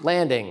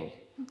 landing,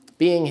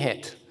 being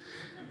hit.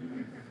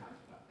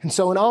 And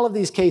so in all of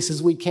these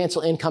cases, we'd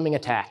cancel incoming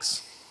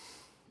attacks,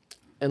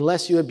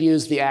 unless you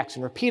abuse the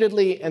action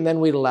repeatedly, and then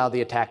we'd allow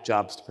the attack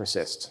jobs to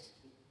persist.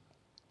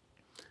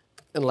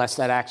 Unless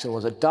that action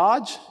was a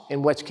dodge,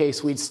 in which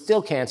case we'd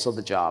still cancel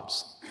the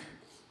jobs.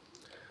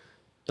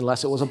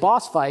 Unless it was a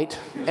boss fight,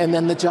 and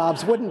then the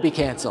jobs wouldn't be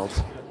canceled.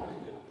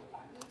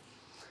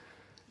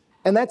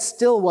 And that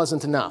still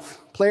wasn't enough.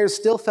 Players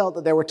still felt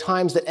that there were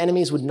times that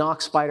enemies would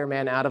knock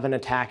Spider-Man out of an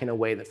attack in a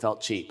way that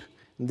felt cheap.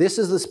 This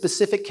is the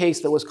specific case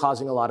that was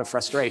causing a lot of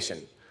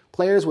frustration.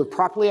 Players would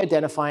properly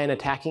identify an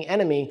attacking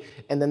enemy,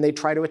 and then they'd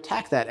try to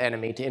attack that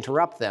enemy to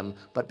interrupt them,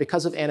 but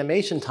because of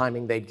animation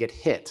timing, they'd get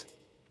hit.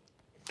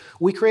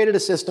 We created a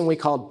system we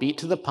called Beat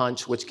to the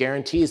Punch, which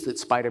guarantees that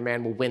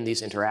Spider-Man will win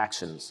these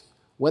interactions.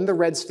 When the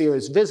red sphere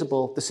is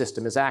visible, the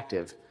system is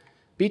active.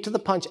 Beat to the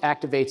Punch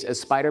activates as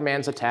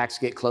Spider-Man's attacks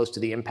get close to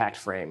the impact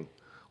frame.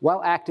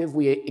 While active,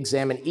 we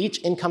examine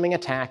each incoming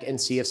attack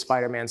and see if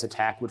Spider-Man's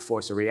attack would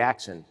force a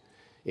reaction.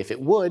 If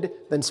it would,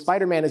 then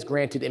Spider-Man is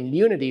granted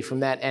immunity from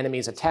that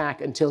enemy's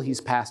attack until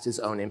he's past his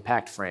own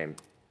impact frame.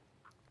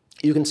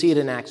 You can see it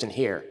in action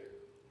here.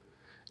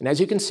 And as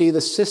you can see,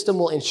 the system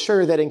will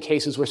ensure that in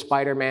cases where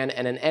Spider-Man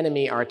and an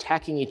enemy are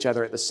attacking each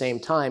other at the same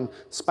time,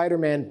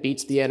 Spider-Man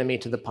beats the enemy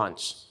to the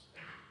punch.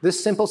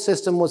 This simple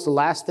system was the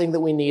last thing that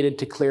we needed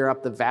to clear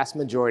up the vast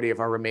majority of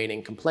our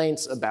remaining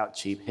complaints about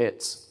cheap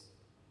hits.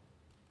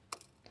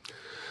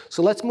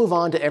 So let's move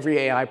on to every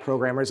AI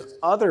programmer's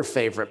other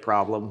favorite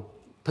problem,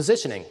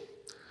 positioning.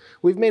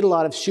 We've made a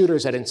lot of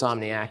shooters at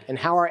Insomniac, and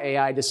how our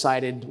AI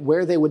decided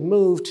where they would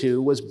move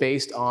to was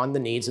based on the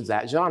needs of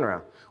that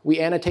genre. We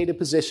annotated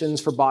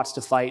positions for bots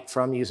to fight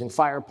from using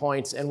fire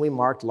points, and we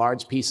marked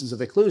large pieces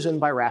of occlusion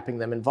by wrapping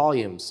them in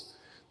volumes.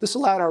 This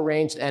allowed our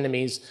ranged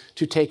enemies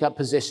to take up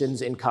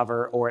positions in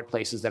cover or at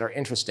places that are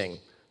interesting.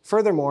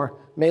 Furthermore,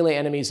 melee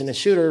enemies in a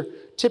shooter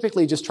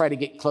typically just try to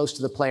get close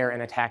to the player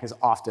and attack as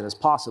often as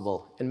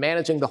possible, and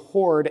managing the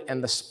horde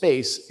and the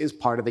space is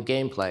part of the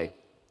gameplay.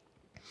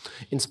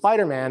 In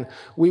Spider-Man,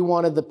 we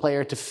wanted the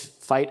player to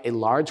fight a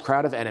large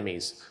crowd of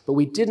enemies, but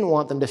we didn't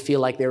want them to feel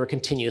like they were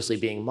continuously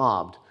being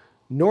mobbed.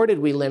 Nor did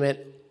we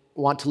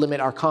want to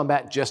limit our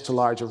combat just to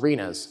large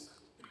arenas.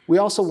 We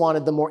also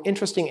wanted the more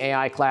interesting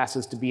AI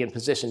classes to be in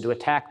position to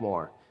attack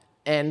more,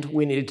 and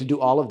we needed to do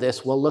all of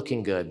this while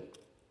looking good.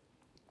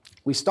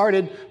 We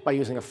started by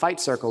using a fight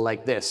circle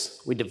like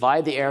this. We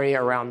divide the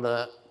area around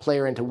the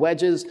player into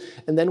wedges,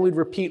 and then we'd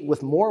repeat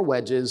with more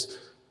wedges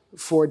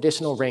for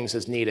additional rings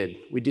as needed.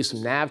 We do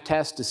some nav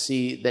tests to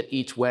see that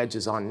each wedge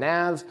is on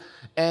nav,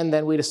 and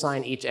then we'd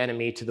assign each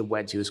enemy to the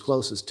wedge he was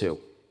closest to.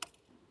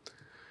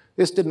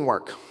 This didn't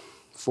work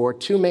for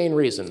two main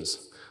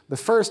reasons. The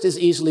first is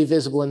easily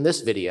visible in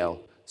this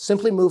video.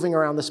 Simply moving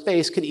around the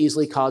space could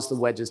easily cause the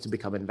wedges to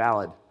become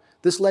invalid.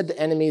 This led to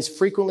enemies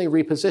frequently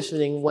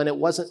repositioning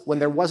when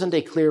there wasn't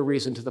a clear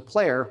reason to the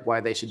player why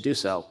they should do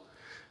so.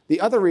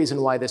 The other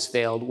reason why this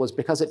failed was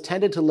because it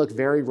tended to look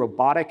very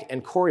robotic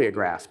and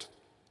choreographed.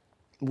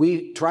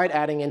 We tried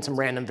adding in some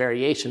random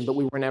variation, but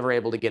we were never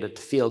able to get it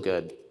to feel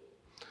good.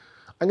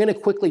 I'm going to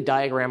quickly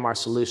diagram our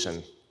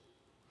solution.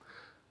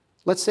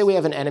 Let's say we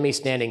have an enemy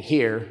standing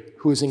here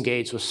who is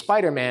engaged with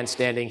Spider-Man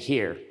standing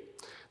here.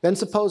 Then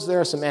suppose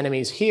there are some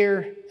enemies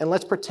here, and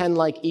let's pretend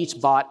like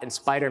each bot and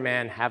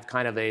Spider-Man have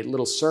kind of a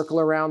little circle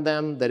around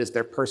them that is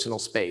their personal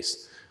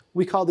space.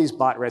 We call these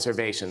bot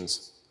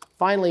reservations.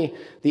 Finally,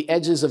 the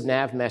edges of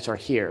nav mesh are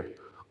here.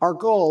 Our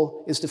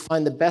goal is to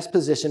find the best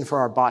position for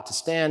our bot to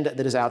stand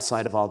that is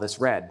outside of all this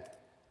red.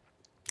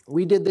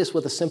 We did this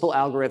with a simple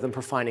algorithm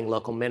for finding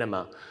local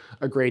minima,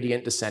 a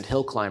gradient descent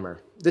hill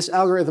climber. This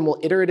algorithm will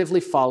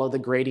iteratively follow the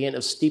gradient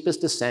of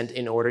steepest descent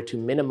in order to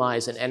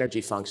minimize an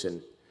energy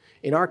function.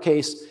 In our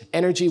case,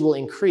 energy will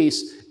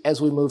increase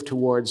as we move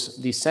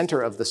towards the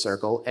center of the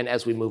circle and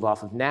as we move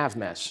off of nav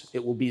mesh.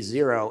 It will be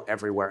 0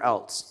 everywhere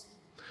else.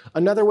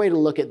 Another way to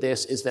look at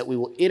this is that we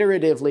will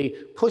iteratively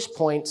push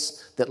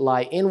points that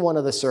lie in one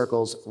of the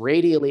circles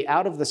radially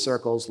out of the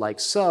circles like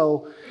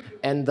so,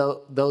 and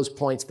those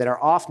points that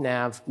are off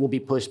nav will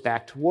be pushed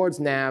back towards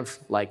nav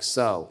like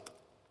so.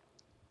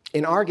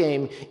 In our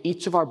game,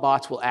 each of our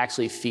bots will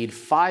actually feed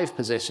 5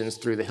 positions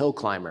through the hill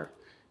climber.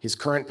 His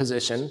current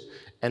position,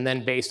 and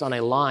then based on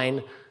a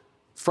line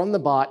from the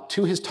bot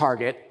to his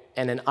target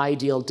and an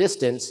ideal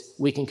distance,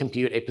 we can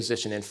compute a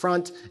position in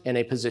front and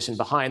a position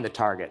behind the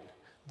target.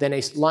 Then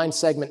a line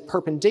segment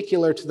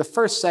perpendicular to the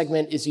first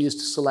segment is used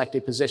to select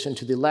a position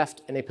to the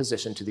left and a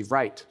position to the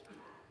right.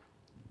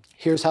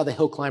 Here's how the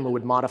hill climber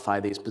would modify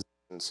these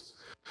positions.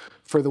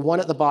 For the one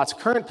at the bot's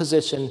current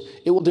position,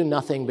 it will do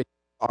nothing but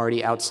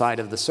already outside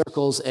of the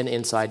circles and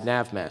inside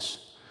nav mesh.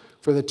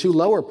 For the 2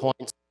 lower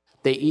points,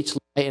 they each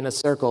lie in a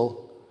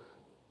circle,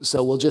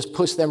 so we'll just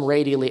push them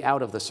radially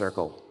out of the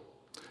circle.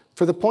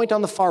 For the point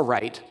on the far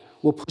right,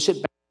 we'll push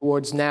it back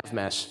towards nav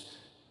mesh,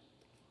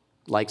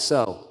 like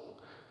so.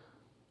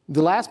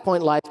 The last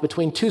point lies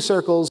between 2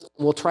 circles.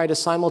 We'll try to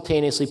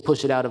simultaneously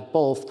push it out of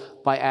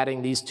both by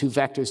adding these 2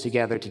 vectors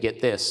together to get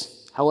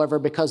this. However,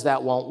 because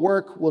that won't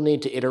work, we'll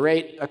need to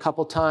iterate a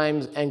couple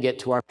times and get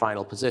to our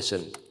final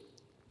position.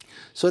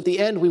 So at the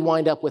end, we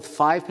wind up with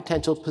 5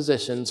 potential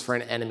positions for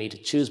an enemy to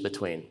choose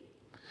between.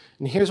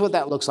 And here's what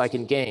that looks like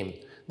in game.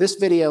 This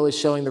video is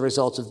showing the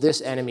results of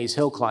this enemy's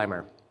hill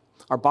climber.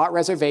 Our bot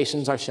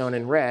reservations are shown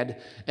in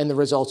red, and the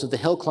results of the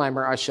hill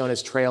climber are shown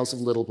as trails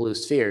of little blue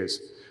spheres.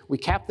 We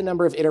cap the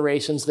number of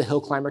iterations the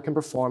hill climber can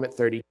perform at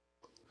 30.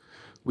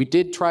 We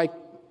did try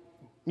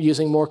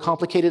using more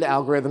complicated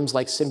algorithms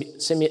like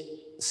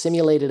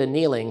simulated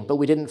annealing, but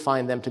we didn't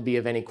find them to be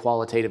of any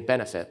qualitative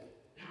benefit.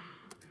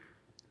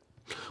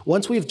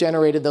 Once we've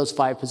generated those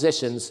 5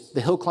 positions,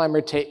 the hill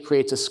climber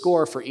creates a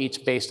score for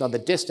each based on the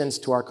distance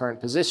to our current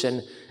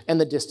position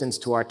and the distance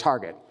to our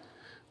target.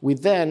 We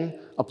then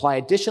apply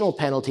additional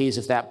penalties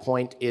if that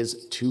point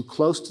is too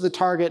close to the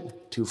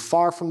target, too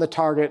far from the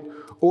target,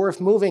 or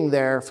if moving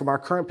there from our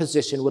current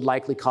position would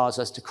likely cause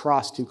us to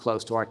cross too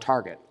close to our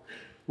target.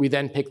 We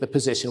then pick the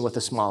position with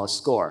the smallest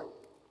score.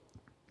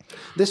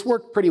 This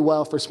worked pretty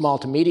well for small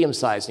to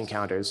medium-sized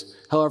encounters.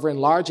 However, in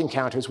large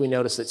encounters, we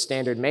noticed that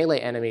standard melee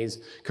enemies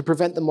could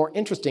prevent the more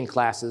interesting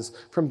classes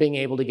from being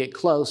able to get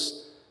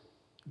close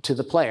to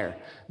the player.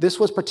 This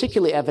was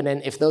particularly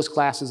evident if those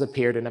classes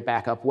appeared in a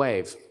backup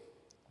wave.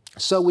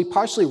 So we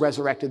partially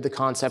resurrected the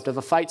concept of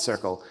a fight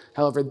circle.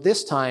 However,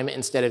 this time,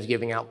 instead of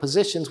giving out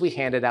positions, we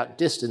handed out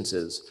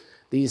distances.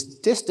 These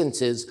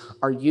distances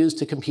are used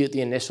to compute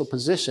the initial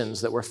positions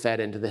that were fed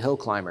into the hill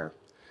climber.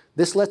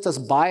 This lets us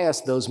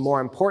bias those more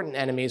important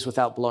enemies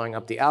without blowing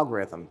up the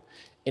algorithm.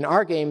 In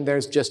our game,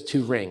 there's just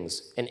 2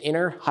 rings, an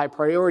inner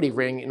high-priority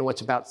ring in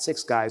which about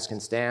 6 guys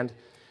can stand,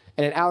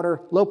 and an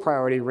outer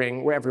low-priority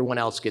ring where everyone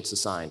else gets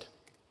assigned.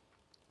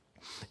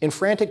 In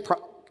frantic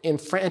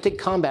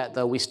combat,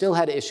 though, we still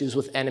had issues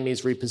with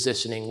enemies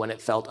repositioning when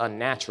it felt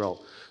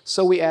unnatural,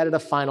 so we added a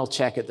final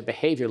check at the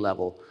behavior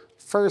level.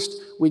 First,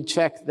 we'd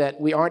check that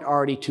we aren't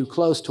already too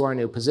close to our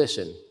new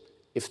position.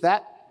 If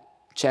that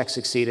check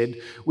succeeded,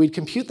 we'd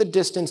compute the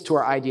distance to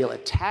our ideal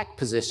attack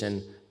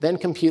position, then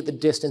compute the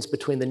distance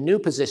between the new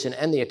position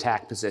and the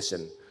attack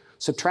position.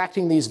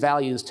 Subtracting these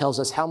values tells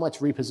us how much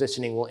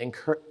repositioning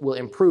will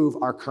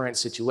improve our current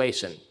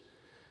situation.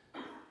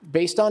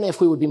 Based on if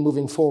we would be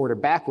moving forward or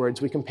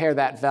backwards, we compare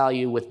that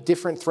value with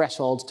different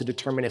thresholds to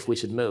determine if we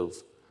should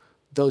move.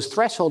 Those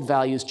threshold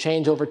values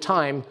change over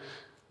time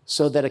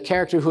so that a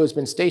character who has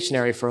been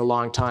stationary for a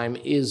long time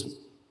is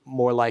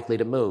more likely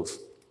to move.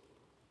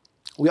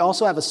 We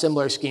also have a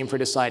similar scheme for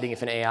deciding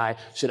if an AI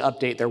should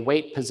update their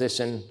weight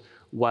position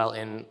while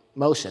in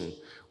motion.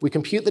 We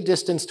compute the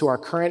distance to our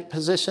current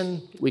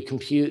position, we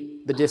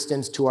compute the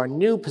distance to our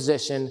new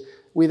position,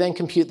 we then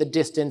compute the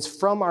distance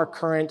from our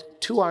current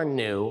to our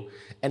new,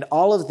 and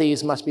all of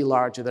these must be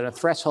larger than a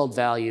threshold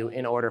value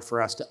in order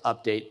for us to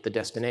update the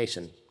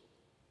destination.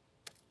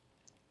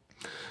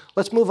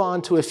 Let's move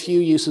on to a few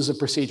uses of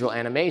procedural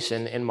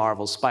animation in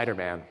Marvel's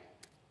Spider-Man.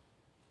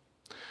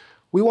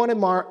 We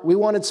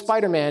wanted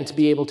Spider-Man to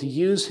be able to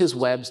use his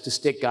webs to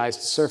stick guys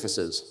to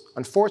surfaces.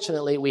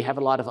 Unfortunately, we have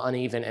a lot of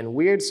uneven and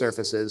weird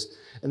surfaces,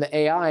 and the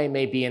AI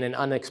may be in an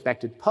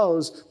unexpected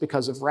pose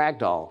because of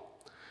ragdoll.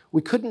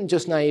 We couldn't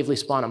just naively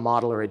spawn a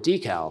model or a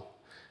decal.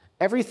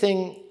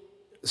 Everything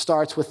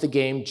starts with the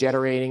game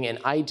generating an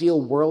ideal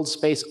world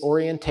space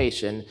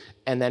orientation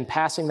and then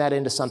passing that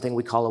into something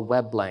we call a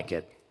web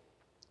blanket.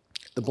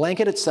 The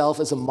blanket itself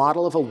is a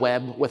model of a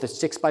web with a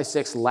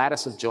 6x6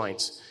 lattice of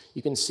joints.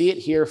 You can see it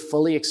here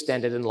fully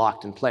extended and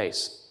locked in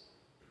place.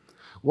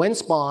 When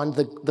spawned,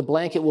 the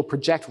blanket will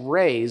project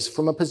rays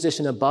from a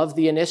position above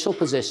the initial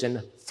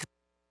position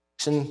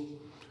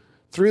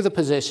through the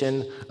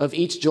position of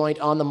each joint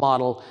on the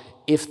model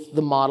if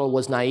the model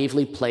was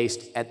naively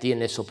placed at the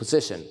initial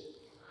position.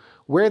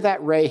 Where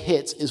that ray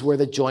hits is where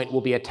the joint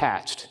will be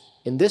attached.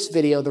 In this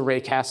video, the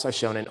ray casts are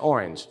shown in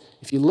orange.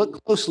 If you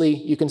look closely,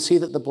 you can see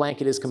that the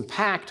blanket is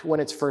compact when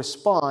it's first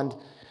spawned,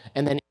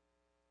 and then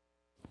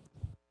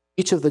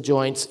each of the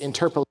joints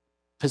interpolates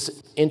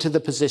into the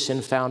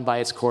position found by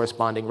its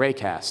corresponding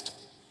raycast.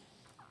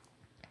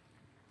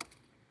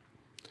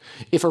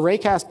 If a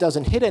raycast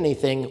doesn't hit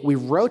anything, we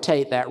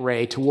rotate that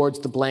ray towards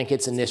the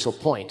blanket's initial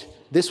point.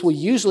 This will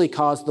usually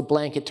cause the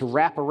blanket to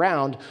wrap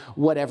around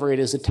whatever it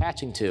is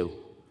attaching to.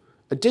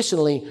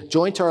 Additionally,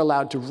 joints are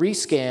allowed to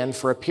rescan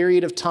for a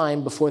period of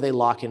time before they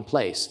lock in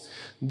place.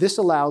 This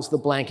allows the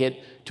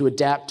blanket to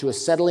adapt to a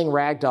settling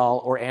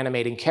ragdoll or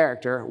animating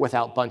character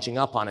without bunching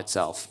up on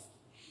itself.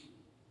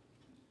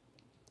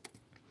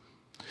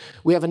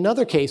 We have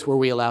another case where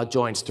we allow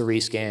joints to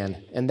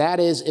rescan, and that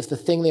is if the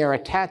thing they are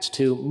attached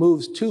to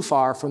moves too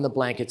far from the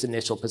blanket's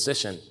initial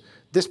position.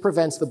 This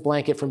prevents the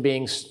blanket from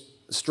being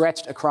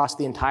stretched across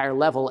the entire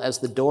level as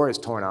the door is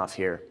torn off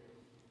here.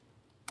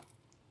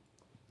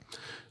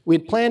 We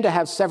had planned to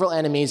have several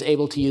enemies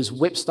able to use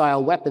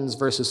whip-style weapons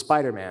versus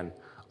Spider-Man.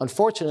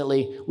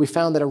 Unfortunately, we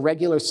found that a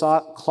regular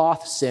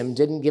cloth sim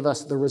didn't give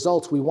us the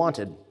results we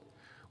wanted.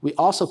 We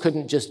also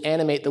couldn't just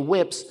animate the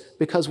whips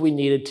because we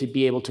needed to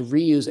be able to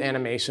reuse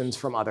animations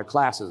from other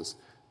classes.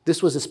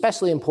 This was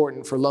especially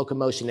important for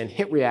locomotion and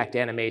hit react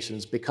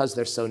animations because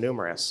they're so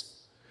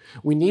numerous.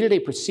 We needed a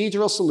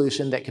procedural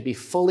solution that could be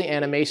fully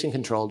animation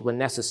controlled when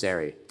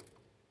necessary.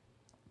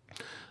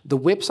 The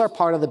whips are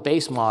part of the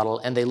base model,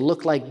 and they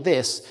look like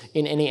this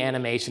in any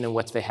animation in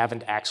which they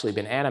haven't actually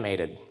been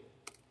animated.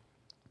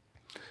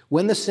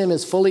 When the sim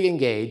is fully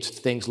engaged,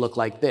 things look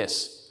like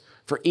this.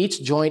 For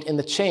each joint in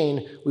the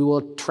chain, we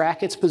will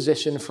track its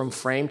position from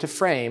frame to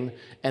frame,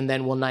 and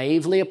then we'll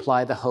naively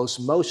apply the host's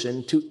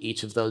motion to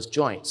each of those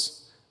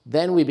joints.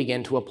 Then we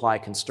begin to apply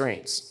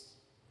constraints.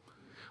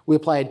 We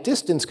apply a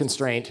distance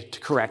constraint to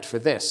correct for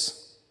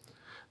this.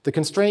 The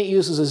constraint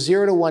uses a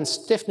 0 to 1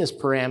 stiffness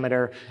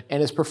parameter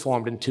and is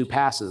performed in 2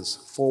 passes,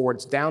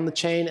 forwards down the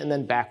chain and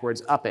then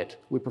backwards up it.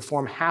 We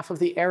perform half of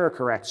the error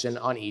correction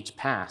on each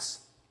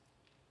pass.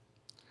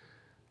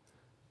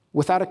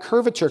 Without a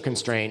curvature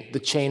constraint, the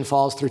chain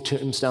falls through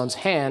Tombstone's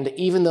hand,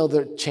 even though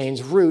the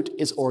chain's root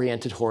is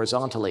oriented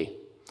horizontally.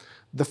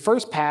 The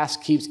first pass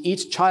keeps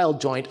each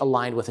child joint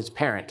aligned with its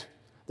parent.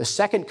 The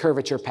second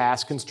curvature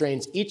pass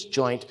constrains each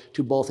joint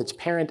to both its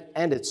parent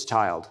and its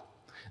child.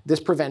 This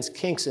prevents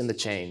kinks in the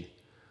chain.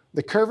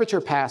 The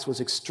curvature pass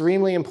was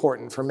extremely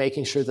important for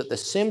making sure that the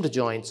simmed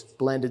joints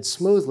blended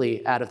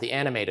smoothly out of the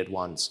animated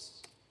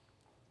ones.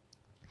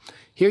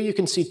 Here you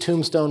can see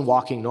Tombstone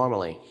walking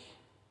normally.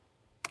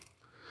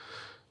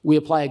 We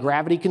apply a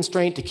gravity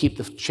constraint to keep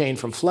the chain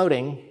from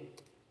floating,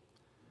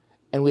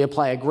 and we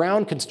apply a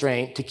ground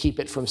constraint to keep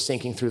it from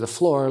sinking through the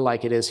floor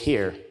like it is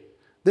here.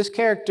 This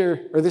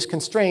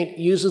constraint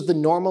uses the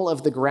normal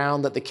of the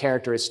ground that the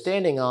character is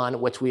standing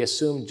on, which we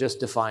assume just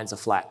defines a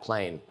flat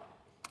plane.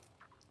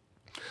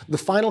 The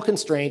final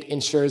constraint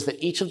ensures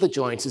that each of the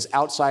joints is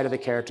outside of the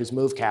character's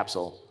move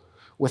capsule.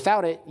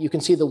 Without it, you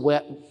can see the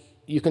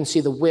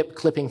whip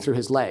clipping through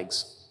his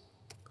legs.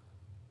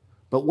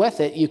 But with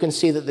it, you can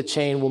see that the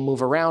chain will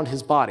move around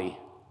his body.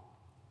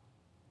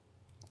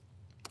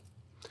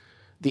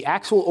 The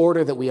actual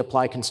order that we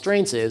apply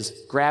constraints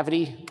is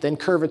gravity, then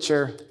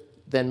curvature,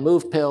 then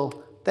move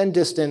pill, then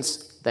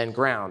distance, then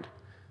ground.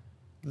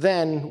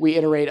 Then we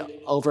iterate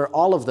over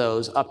all of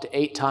those up to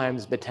 8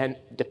 times,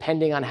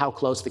 depending on how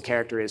close the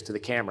character is to the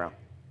camera.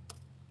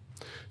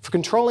 For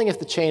controlling if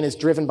the chain is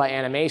driven by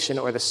animation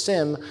or the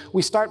sim,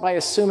 we start by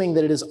assuming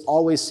that it is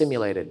always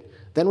simulated.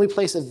 Then we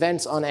place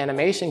events on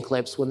animation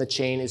clips when the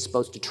chain is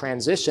supposed to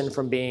transition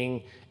from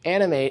being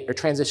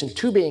transition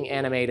to being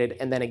animated,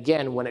 and then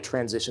again when it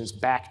transitions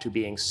back to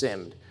being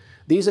simmed.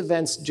 These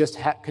events just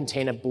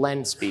contain a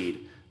blend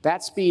speed.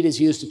 That speed is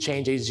used to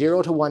change a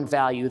 0 to 1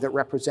 value that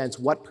represents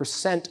what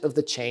 % of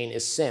the chain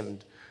is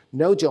simmed.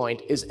 No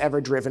joint is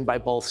ever driven by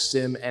both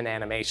sim and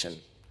animation.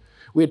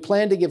 We had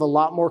planned to give a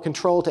lot more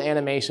control to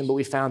animation, but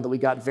we found that we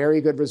got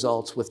very good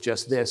results with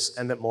just this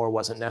and that more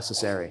wasn't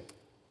necessary.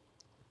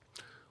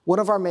 One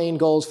of our main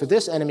goals for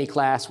this enemy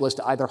class was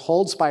to either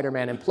hold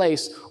Spider-Man in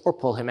place or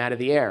pull him out of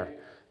the air.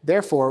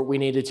 Therefore, we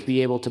needed to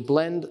be able to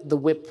blend the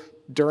whip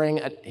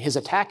during his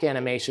attack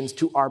animations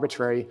to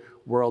arbitrary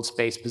world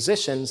space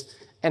positions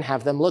and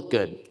have them look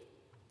good.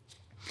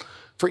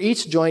 For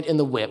each joint in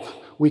the whip,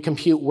 we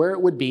compute where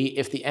it would be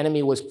if the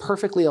enemy was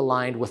perfectly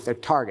aligned with their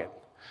target.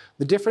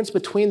 The difference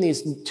between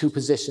these 2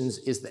 positions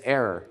is the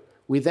error.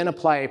 We then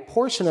apply a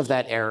portion of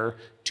that error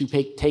to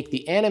take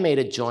the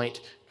animated joint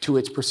to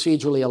its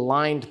procedurally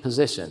aligned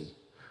position.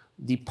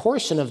 The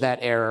portion of that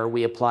error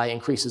we apply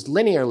increases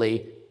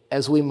linearly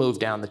as we move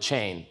down the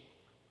chain.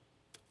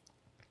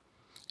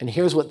 And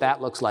here's what that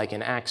looks like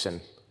in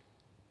action.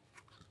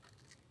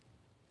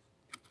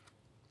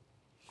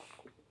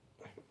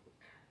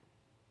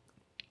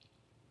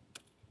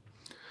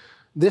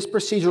 This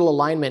procedural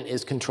alignment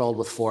is controlled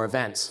with 4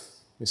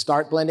 events. We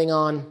start blending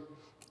on,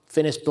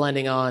 finish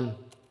blending on,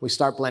 we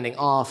start blending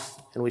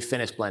off, and we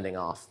finish blending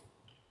off.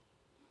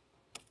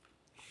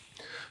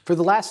 For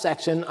the last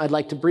section, I'd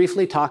like to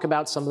briefly talk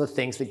about some of the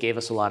things that gave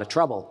us a lot of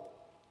trouble.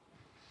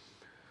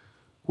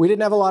 We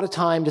didn't have a lot of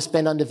time to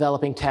spend on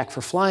developing tech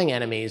for flying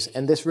enemies,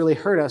 and this really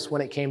hurt us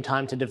when it came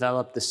time to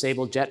develop the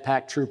Sable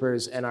jetpack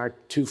troopers and our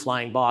 2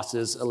 flying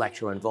bosses,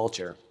 Electro and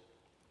Vulture.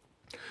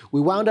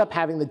 We wound up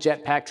having the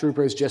jetpack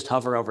troopers just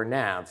hover over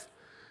nav.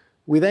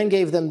 We then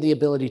gave them the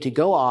ability to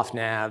go off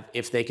nav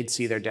if they could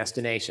see their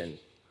destination.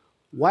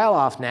 While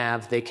off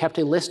nav, they kept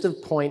a list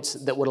of points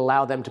that would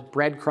allow them to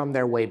breadcrumb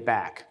their way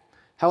back.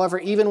 However,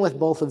 even with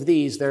both of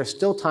these, there are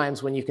still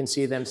times when you can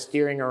see them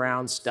steering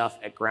around stuff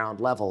at ground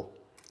level.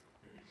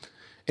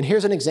 And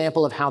here's an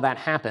example of how that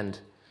happened.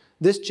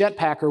 This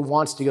jetpacker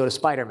wants to go to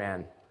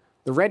Spider-Man.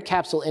 The red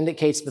capsule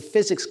indicates the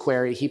physics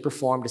query he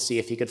performed to see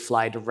if he could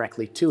fly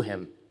directly to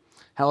him.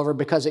 However,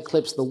 because it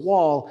clips the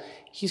wall,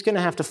 he's going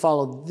to have to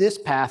follow this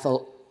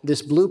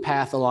blue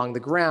path along the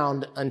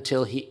ground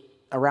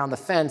around the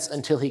fence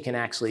until he can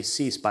actually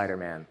see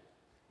Spider-Man.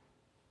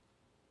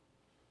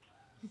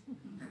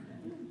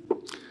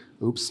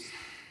 Oops.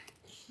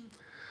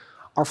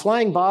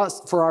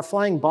 For our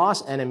flying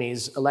boss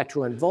enemies,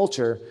 Electro and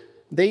Vulture,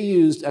 they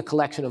used a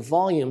collection of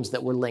volumes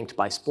that were linked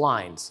by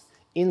splines.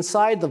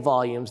 Inside the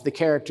volumes, the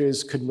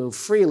characters could move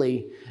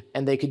freely,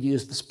 and they could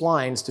use the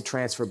splines to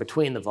transfer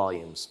between the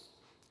volumes.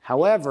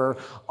 However,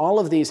 all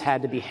of these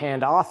had to be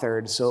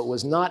hand-authored, so it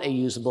was not a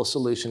usable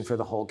solution for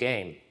the whole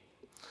game.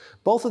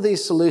 Both of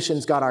these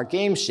solutions got our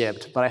game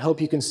shipped, but I hope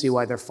you can see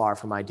why they're far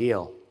from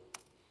ideal.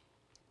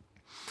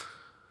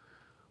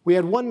 We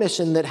had one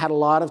mission that had a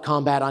lot of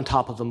combat on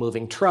top of a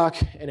moving truck,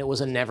 and it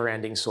was a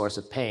never-ending source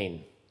of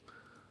pain.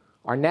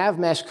 Our nav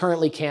mesh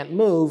currently can't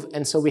move,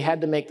 and so we had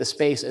to make the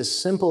space as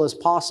simple as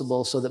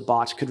possible so that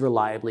bots could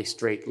reliably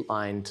straight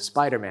line to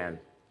Spider-Man.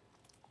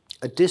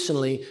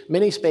 Additionally,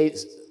 many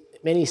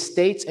many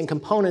states and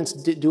components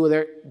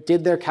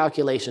did their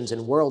calculations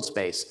in world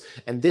space,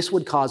 and this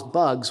would cause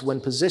bugs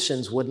when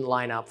positions wouldn't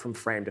line up from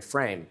frame to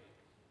frame.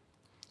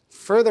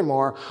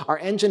 Furthermore, our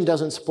engine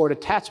doesn't support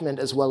attachment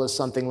as well as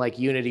something like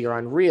Unity or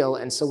Unreal,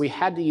 and so we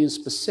had to use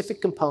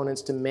specific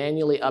components to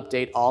manually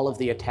update all of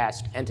the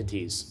attached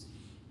entities.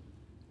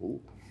 Ooh.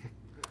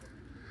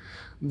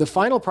 The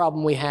final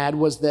problem we had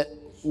was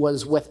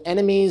with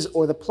enemies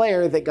or the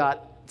player that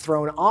got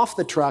thrown off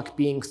the truck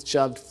being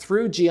shoved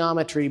through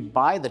geometry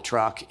by the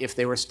truck if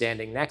they were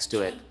standing next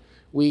to it.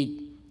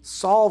 We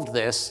solved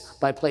this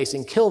by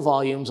placing kill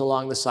volumes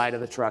along the side of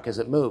the truck as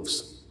it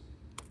moves.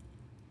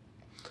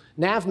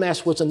 Nav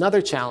mesh was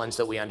another challenge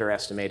that we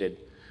underestimated.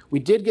 We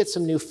did get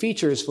some new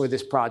features for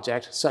this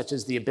project, such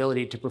as the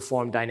ability to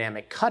perform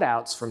dynamic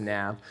cutouts from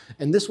nav,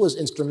 and this was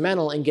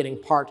instrumental in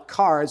getting parked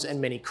cars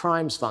and many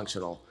crimes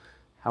functional.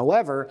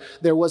 However,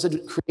 there was a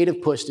creative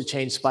push to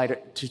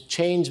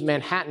change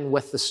Manhattan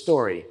with the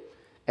story.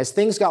 As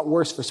things got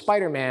worse for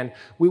Spider-Man,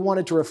 we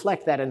wanted to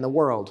reflect that in the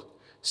world.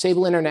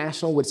 Sable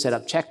International would set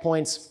up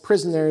checkpoints,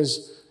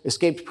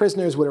 escaped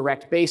prisoners would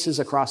erect bases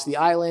across the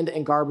island,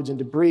 and garbage and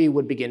debris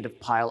would begin to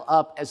pile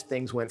up as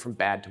things went from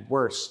bad to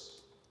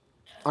worse.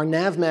 Our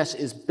nav mesh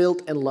is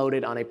built and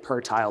loaded on a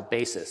per-tile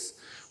basis.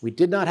 We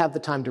did not have the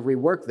time to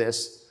rework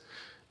this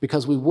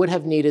because we would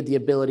have needed the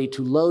ability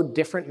to load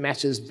different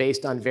meshes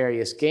based on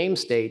various game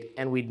state,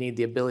 and we'd need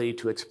the ability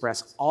to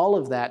express all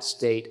of that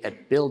state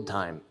at build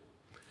time.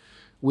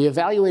 We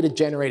evaluated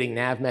generating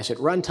nav mesh at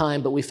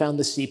runtime, but we found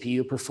the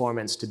CPU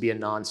performance to be a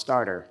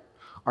non-starter.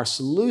 Our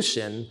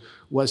solution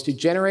was to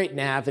generate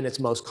nav in its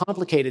most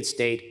complicated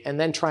state and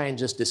then try and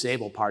just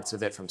disable parts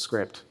of it from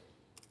script.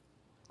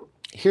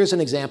 Here's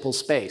an example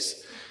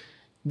space.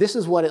 This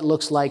is what it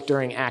looks like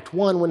during Act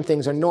 1 when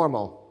things are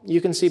normal. You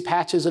can see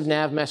patches of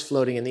nav mesh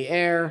floating in the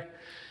air,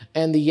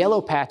 and the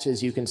yellow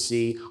patches you can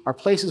see are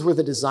places where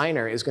the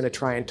designer is going to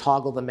try and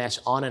toggle the mesh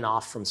on and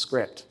off from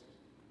script.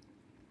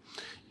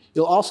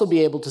 You'll also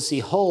be able to see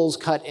holes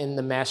cut in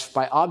the mesh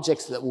by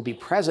objects that will be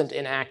present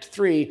in Act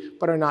 3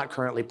 but are not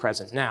currently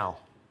present now.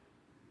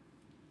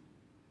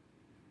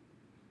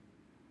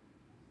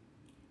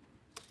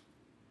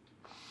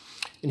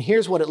 And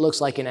here's what it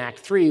looks like in Act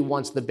 3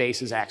 once the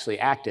base is actually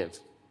active.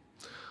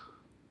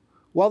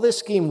 While this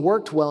scheme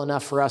worked well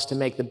enough for us to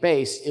make the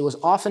base, it was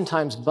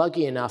oftentimes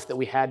buggy enough that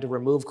we had to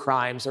remove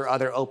crimes or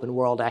other open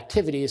world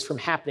activities from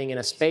happening in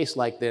a space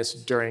like this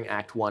during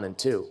Act 1 and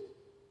 2.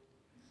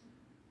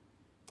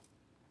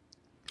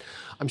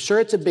 I'm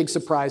sure it's a big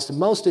surprise to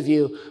most of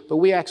you, but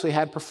we actually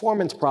had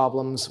performance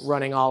problems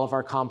running all of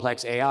our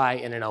complex AI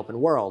in an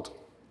open world.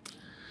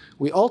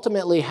 We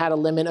ultimately had a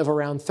limit of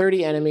around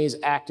 30 enemies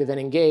active and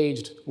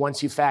engaged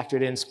once you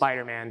factored in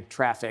Spider-Man,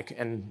 traffic,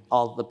 and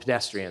all the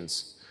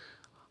pedestrians.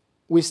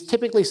 We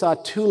typically saw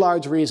two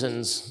large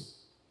reasons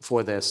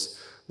for this.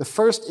 The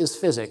first is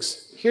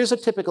physics. Here's a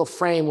typical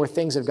frame where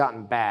things have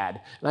gotten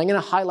bad, and I'm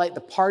going to highlight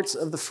the parts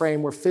of the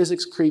frame where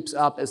physics creeps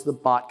up as the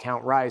bot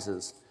count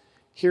rises.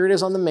 Here it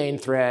is on the main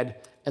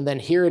thread, and then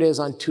here it is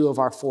on 2 of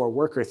our 4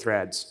 worker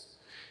threads.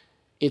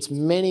 It's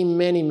many,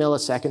 many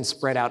milliseconds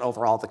spread out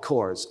over all the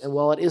cores, and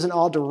while it isn't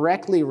all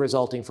directly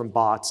resulting from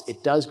bots,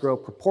 it does grow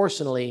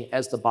proportionally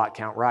as the bot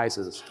count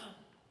rises.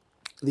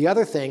 The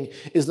other thing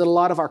is that a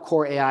lot of our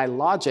core AI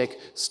logic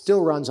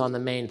still runs on the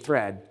main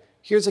thread.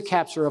 Here's a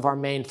capture of our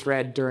main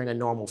thread during a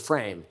normal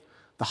frame.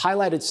 The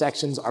highlighted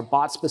sections are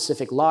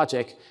bot-specific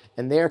logic,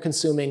 and they are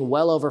consuming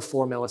well over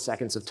 4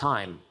 milliseconds of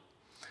time.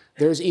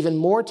 There's even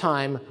more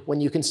time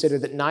when you consider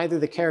that neither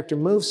the character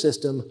move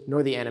system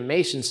nor the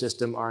animation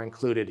system are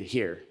included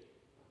here.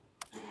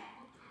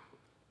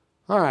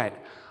 All right,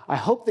 I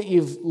hope that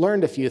you've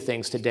learned a few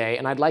things today,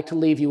 and I'd like to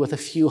leave you with a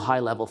few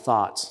high-level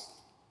thoughts.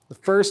 The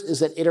first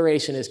is that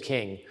iteration is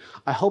king.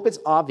 I hope it's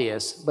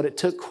obvious, but it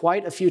took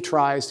quite a few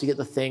tries to get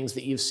the things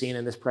that you've seen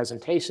in this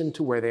presentation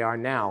to where they are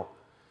now.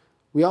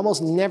 We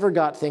almost never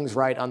got things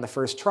right on the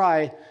first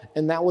try,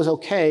 and that was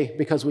okay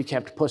because we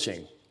kept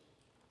pushing.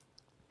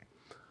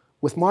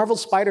 With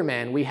Marvel's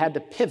Spider-Man, we had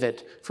to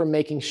pivot from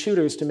making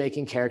shooters to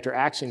making character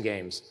action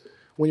games.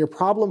 When your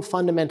problem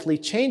fundamentally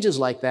changes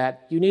like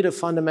that, you need a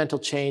fundamental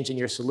change in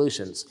your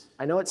solutions.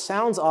 I know it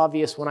sounds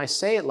obvious when I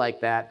say it like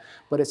that,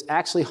 but it's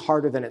actually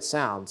harder than it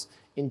sounds.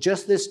 In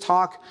just this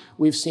talk,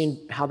 we've seen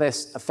how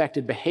this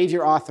affected behavior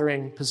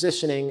authoring,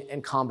 positioning,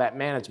 and combat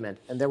management,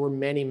 and there were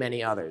many,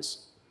 many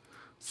others.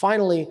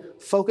 Finally,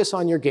 focus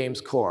on your game's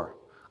core.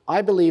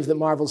 I believe that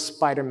Marvel's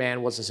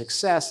Spider-Man was a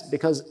success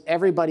because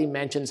everybody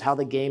mentions how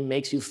the game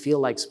makes you feel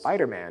like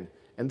Spider-Man,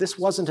 and this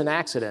wasn't an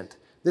accident.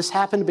 This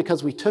happened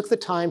because we took the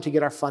time to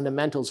get our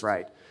fundamentals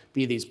right,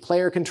 be these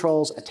player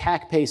controls,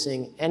 attack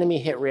pacing, enemy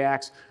hit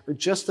reacts, or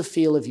just the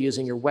feel of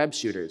using your web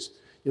shooters.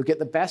 You'll get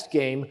the best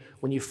game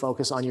when you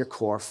focus on your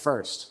core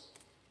first.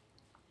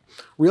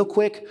 Real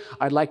quick,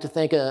 I'd like to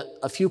thank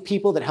a few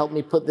people that helped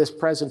me put this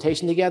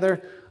presentation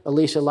together: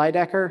 Alicia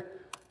Leidecker,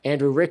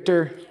 Andrew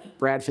Richter,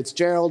 Brad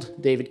Fitzgerald,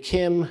 David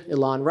Kim,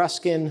 Ilan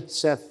Ruskin,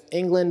 Seth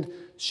England,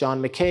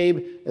 Sean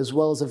McCabe, as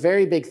well as a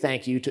very big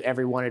thank you to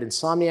everyone at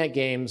Insomniac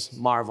Games,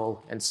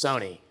 Marvel, and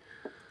Sony.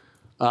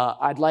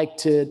 I'd like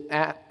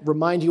to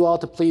remind you all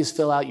to please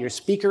fill out your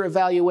speaker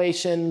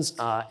evaluations,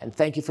 and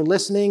thank you for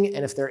listening.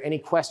 And if there are any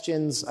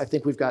questions, I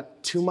think we've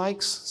got 2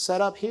 mics set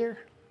up here.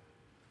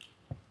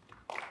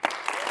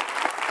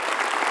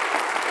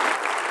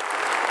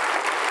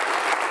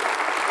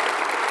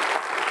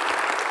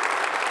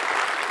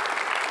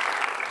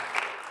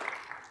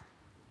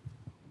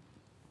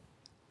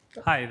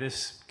 Hi,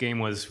 this game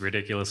was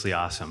ridiculously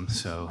awesome,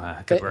 so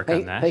good work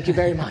on that. Thank you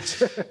very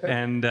much.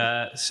 And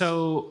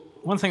so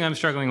one thing I'm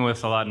struggling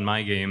with a lot in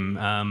my game,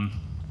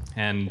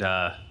 and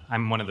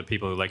I'm one of the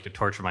people who like to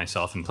torture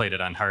myself and played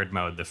it on hard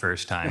mode the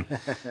first time.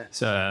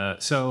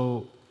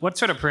 So what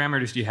sort of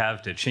parameters do you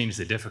have to change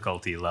the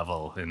difficulty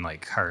level in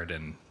like hard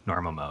and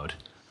normal mode?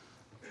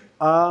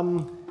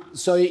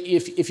 So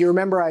if you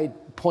remember,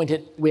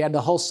 we had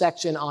the whole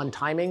section on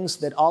timings,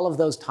 that all of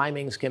those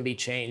timings can be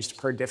changed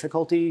per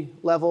difficulty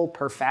level,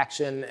 per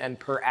faction, and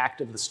per act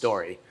of the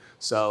story.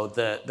 So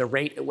the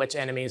rate at which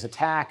enemies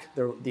attack,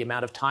 the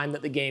amount of time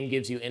that the game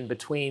gives you in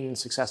between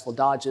successful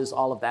dodges,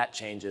 all of that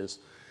changes.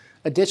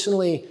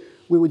 Additionally,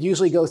 we would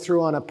usually go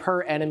through on a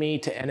per enemy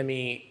to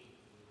enemy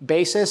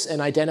basis and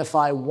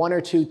identify 1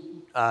 or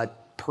 2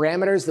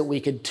 parameters that we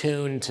could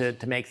tune to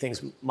make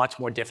things much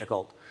more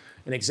difficult.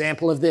 An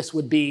example of this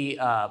would be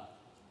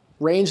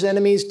ranged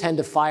enemies tend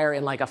to fire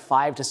in like a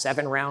 5 to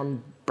 7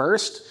 round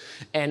burst.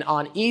 And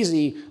on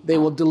easy, they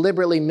will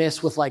deliberately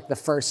miss with like the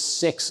first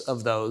 6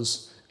 of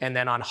those. And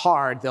then on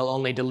hard, they'll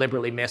only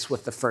deliberately miss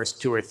with the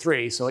first 2 or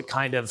 3. So it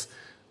kind of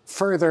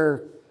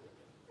further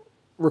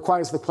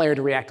requires the player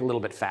to react a little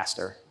bit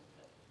faster.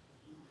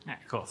 Yeah,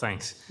 cool,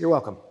 thanks. You're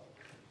welcome.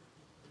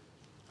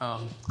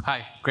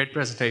 Hi, great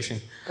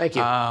presentation. Thank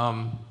you.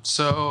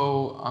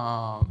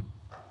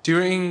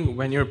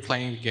 When you're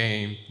playing the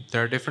game,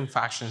 there are different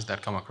factions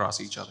that come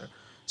across each other.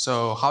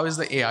 So how is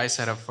the AI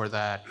set up for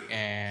that,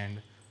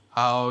 and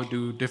how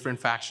do different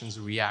factions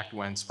react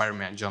when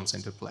Spider-Man jumps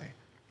into play?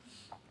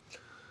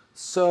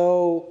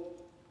 So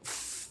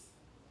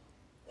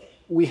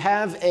we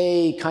have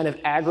a kind of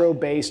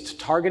aggro-based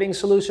targeting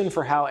solution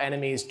for how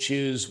enemies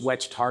choose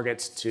which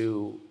targets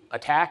to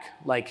attack.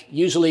 Like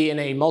usually in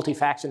a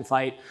multi-faction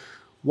fight,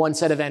 one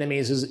set of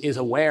enemies is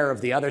aware of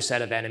the other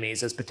set of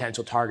enemies as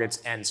potential targets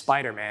and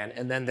Spider-Man.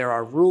 And then there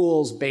are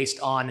rules based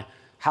on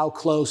how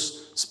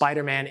close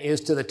Spider-Man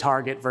is to the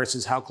target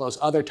versus how close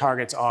other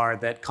targets are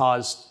that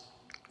cause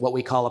what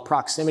we call a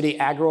proximity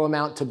aggro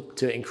amount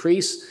to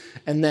increase.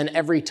 And then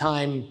every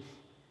time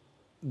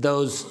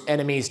those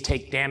enemies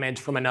take damage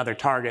from another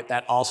target,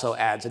 that also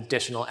adds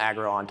additional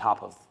aggro on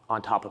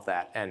top of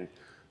that. And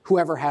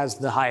whoever has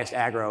the highest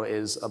aggro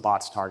is a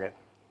bot's target.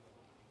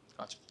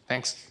 Gotcha.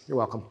 Thanks. You're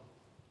welcome.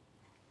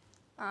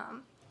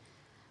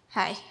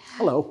 Hi.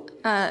 Hello.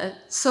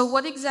 So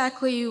what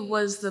exactly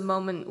was the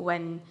moment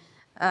when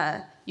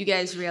you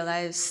guys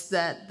realized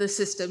that the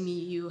system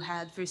you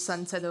had for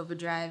Sunset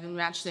Overdrive and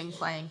Ratchet and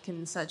Clank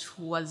and such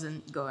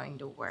wasn't going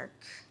to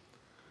work?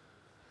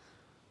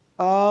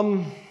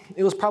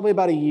 It was probably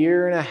about 1.5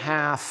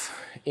 years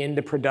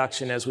into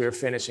production as we were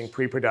finishing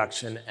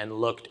pre-production and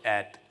looked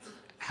at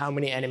how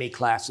many enemy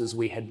classes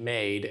we had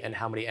made and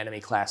how many enemy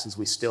classes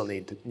we still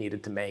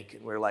needed to make.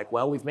 And we were like,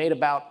 well, we've made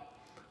about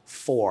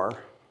 4.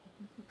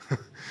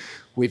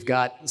 We've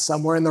got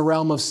somewhere in the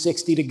realm of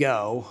 60 to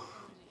go.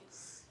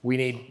 We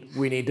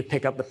need to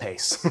pick up the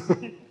pace.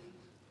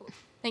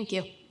 Thank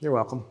you. You're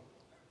welcome.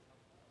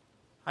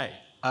 Hi.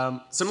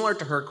 Similar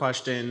to her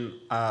question,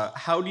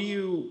 how do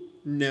you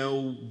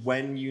know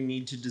when you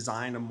need to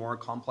design a more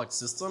complex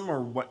system,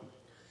 or what?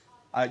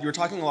 You were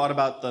talking a lot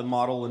about the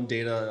model and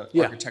data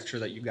architecture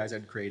that you guys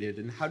had created,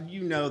 and how do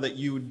you know that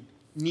you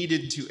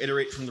needed to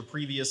iterate from the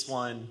previous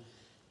one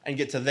and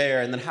get to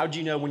there, and then how do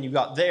you know when you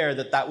got there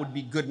that that would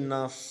be good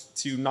enough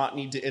to not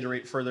need to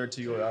iterate further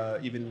to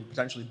even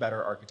potentially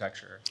better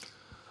architecture?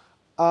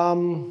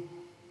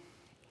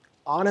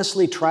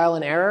 Honestly, trial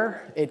and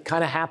error. It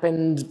kind of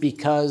happened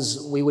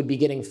because we would be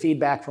getting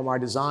feedback from our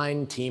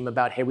design team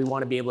about, hey, we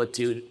want to be able to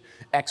do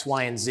X,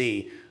 Y, and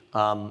Z.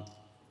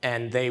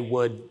 And they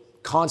would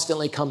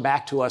constantly come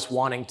back to us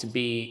wanting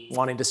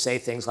to say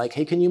things like,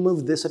 hey, can you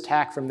move this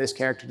attack from this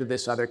character to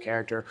this other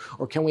character?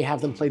 Or can we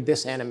have them play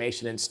this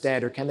animation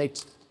instead? Or can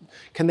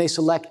they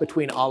select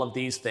between all of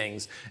these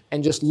things?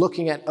 And just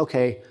looking at,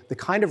 okay, the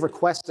kind of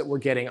requests that we're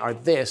getting are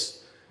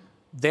this,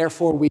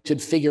 therefore we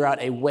should figure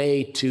out a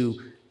way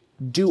to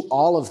do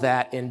all of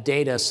that in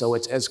data so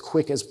it's as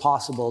quick as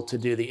possible to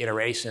do the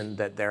iteration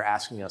that they're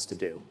asking us to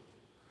do.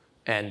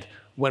 And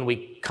when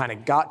we kind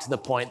of got to the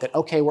point that,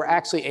 okay, we're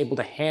actually able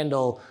to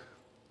handle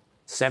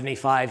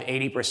 75,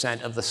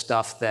 80% of the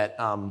stuff that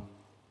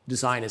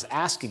design is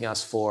asking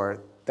us for,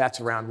 that's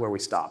around where we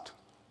stopped.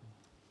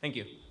 Thank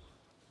you.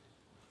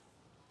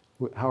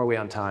 How are we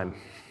on time?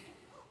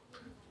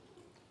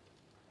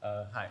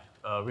 Hi,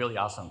 really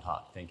awesome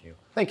talk, thank you.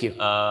 Thank you.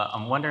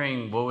 I'm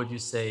wondering, what would you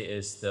say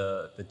is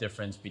the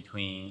difference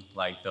between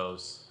like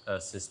those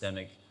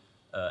systemic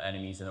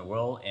enemies in the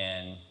world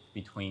and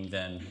between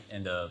them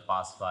and the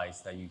boss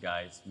fights that you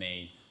guys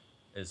made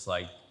is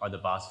like, are the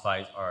boss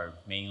fights are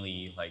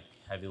mainly like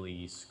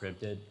heavily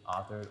scripted,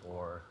 authored,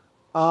 or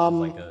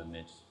like a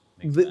mix?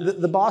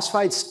 The boss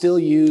fights still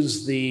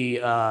use the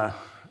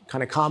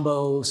kind of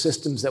combo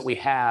systems that we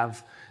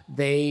have.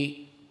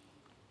 They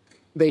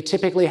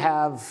typically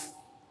have,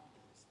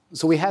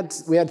 so we had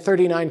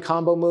 39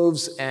 combo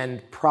moves,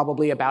 and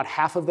probably about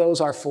half of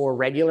those are for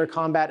regular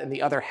combat, and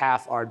the other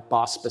half are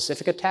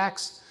boss-specific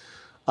attacks.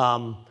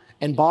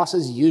 And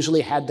bosses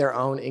usually had their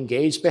own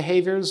engaged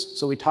behaviors.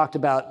 So we talked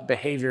about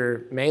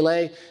behavior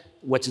melee,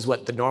 which is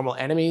what the normal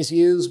enemies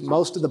use.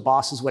 Most of the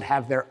bosses would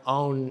have their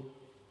own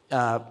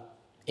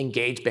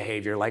engaged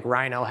behavior, like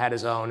Rhino had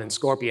his own and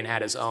Scorpion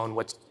had his own,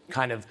 which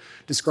kind of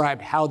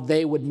described how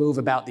they would move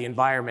about the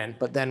environment,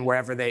 but then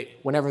whenever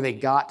they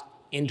got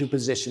into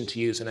position to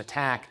use an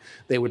attack,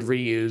 they would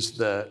reuse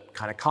the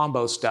kind of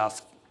combo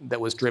stuff that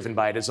was driven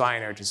by a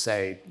designer to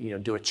say,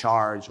 do a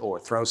charge or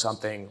throw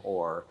something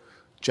or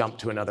jump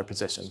to another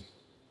position.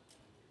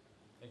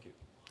 Thank you.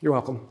 You're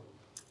welcome.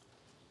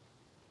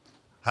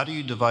 How do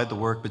you divide the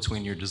work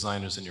between your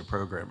designers and your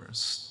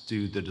programmers?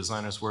 Do the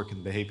designers work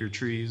in behavior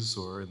trees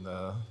or in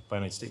the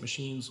finite state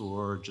machines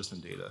or just in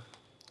data?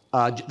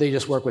 They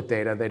just work with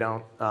data. They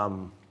don't.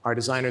 Our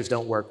designers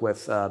don't work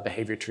with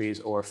behavior trees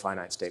or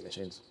finite state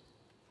machines.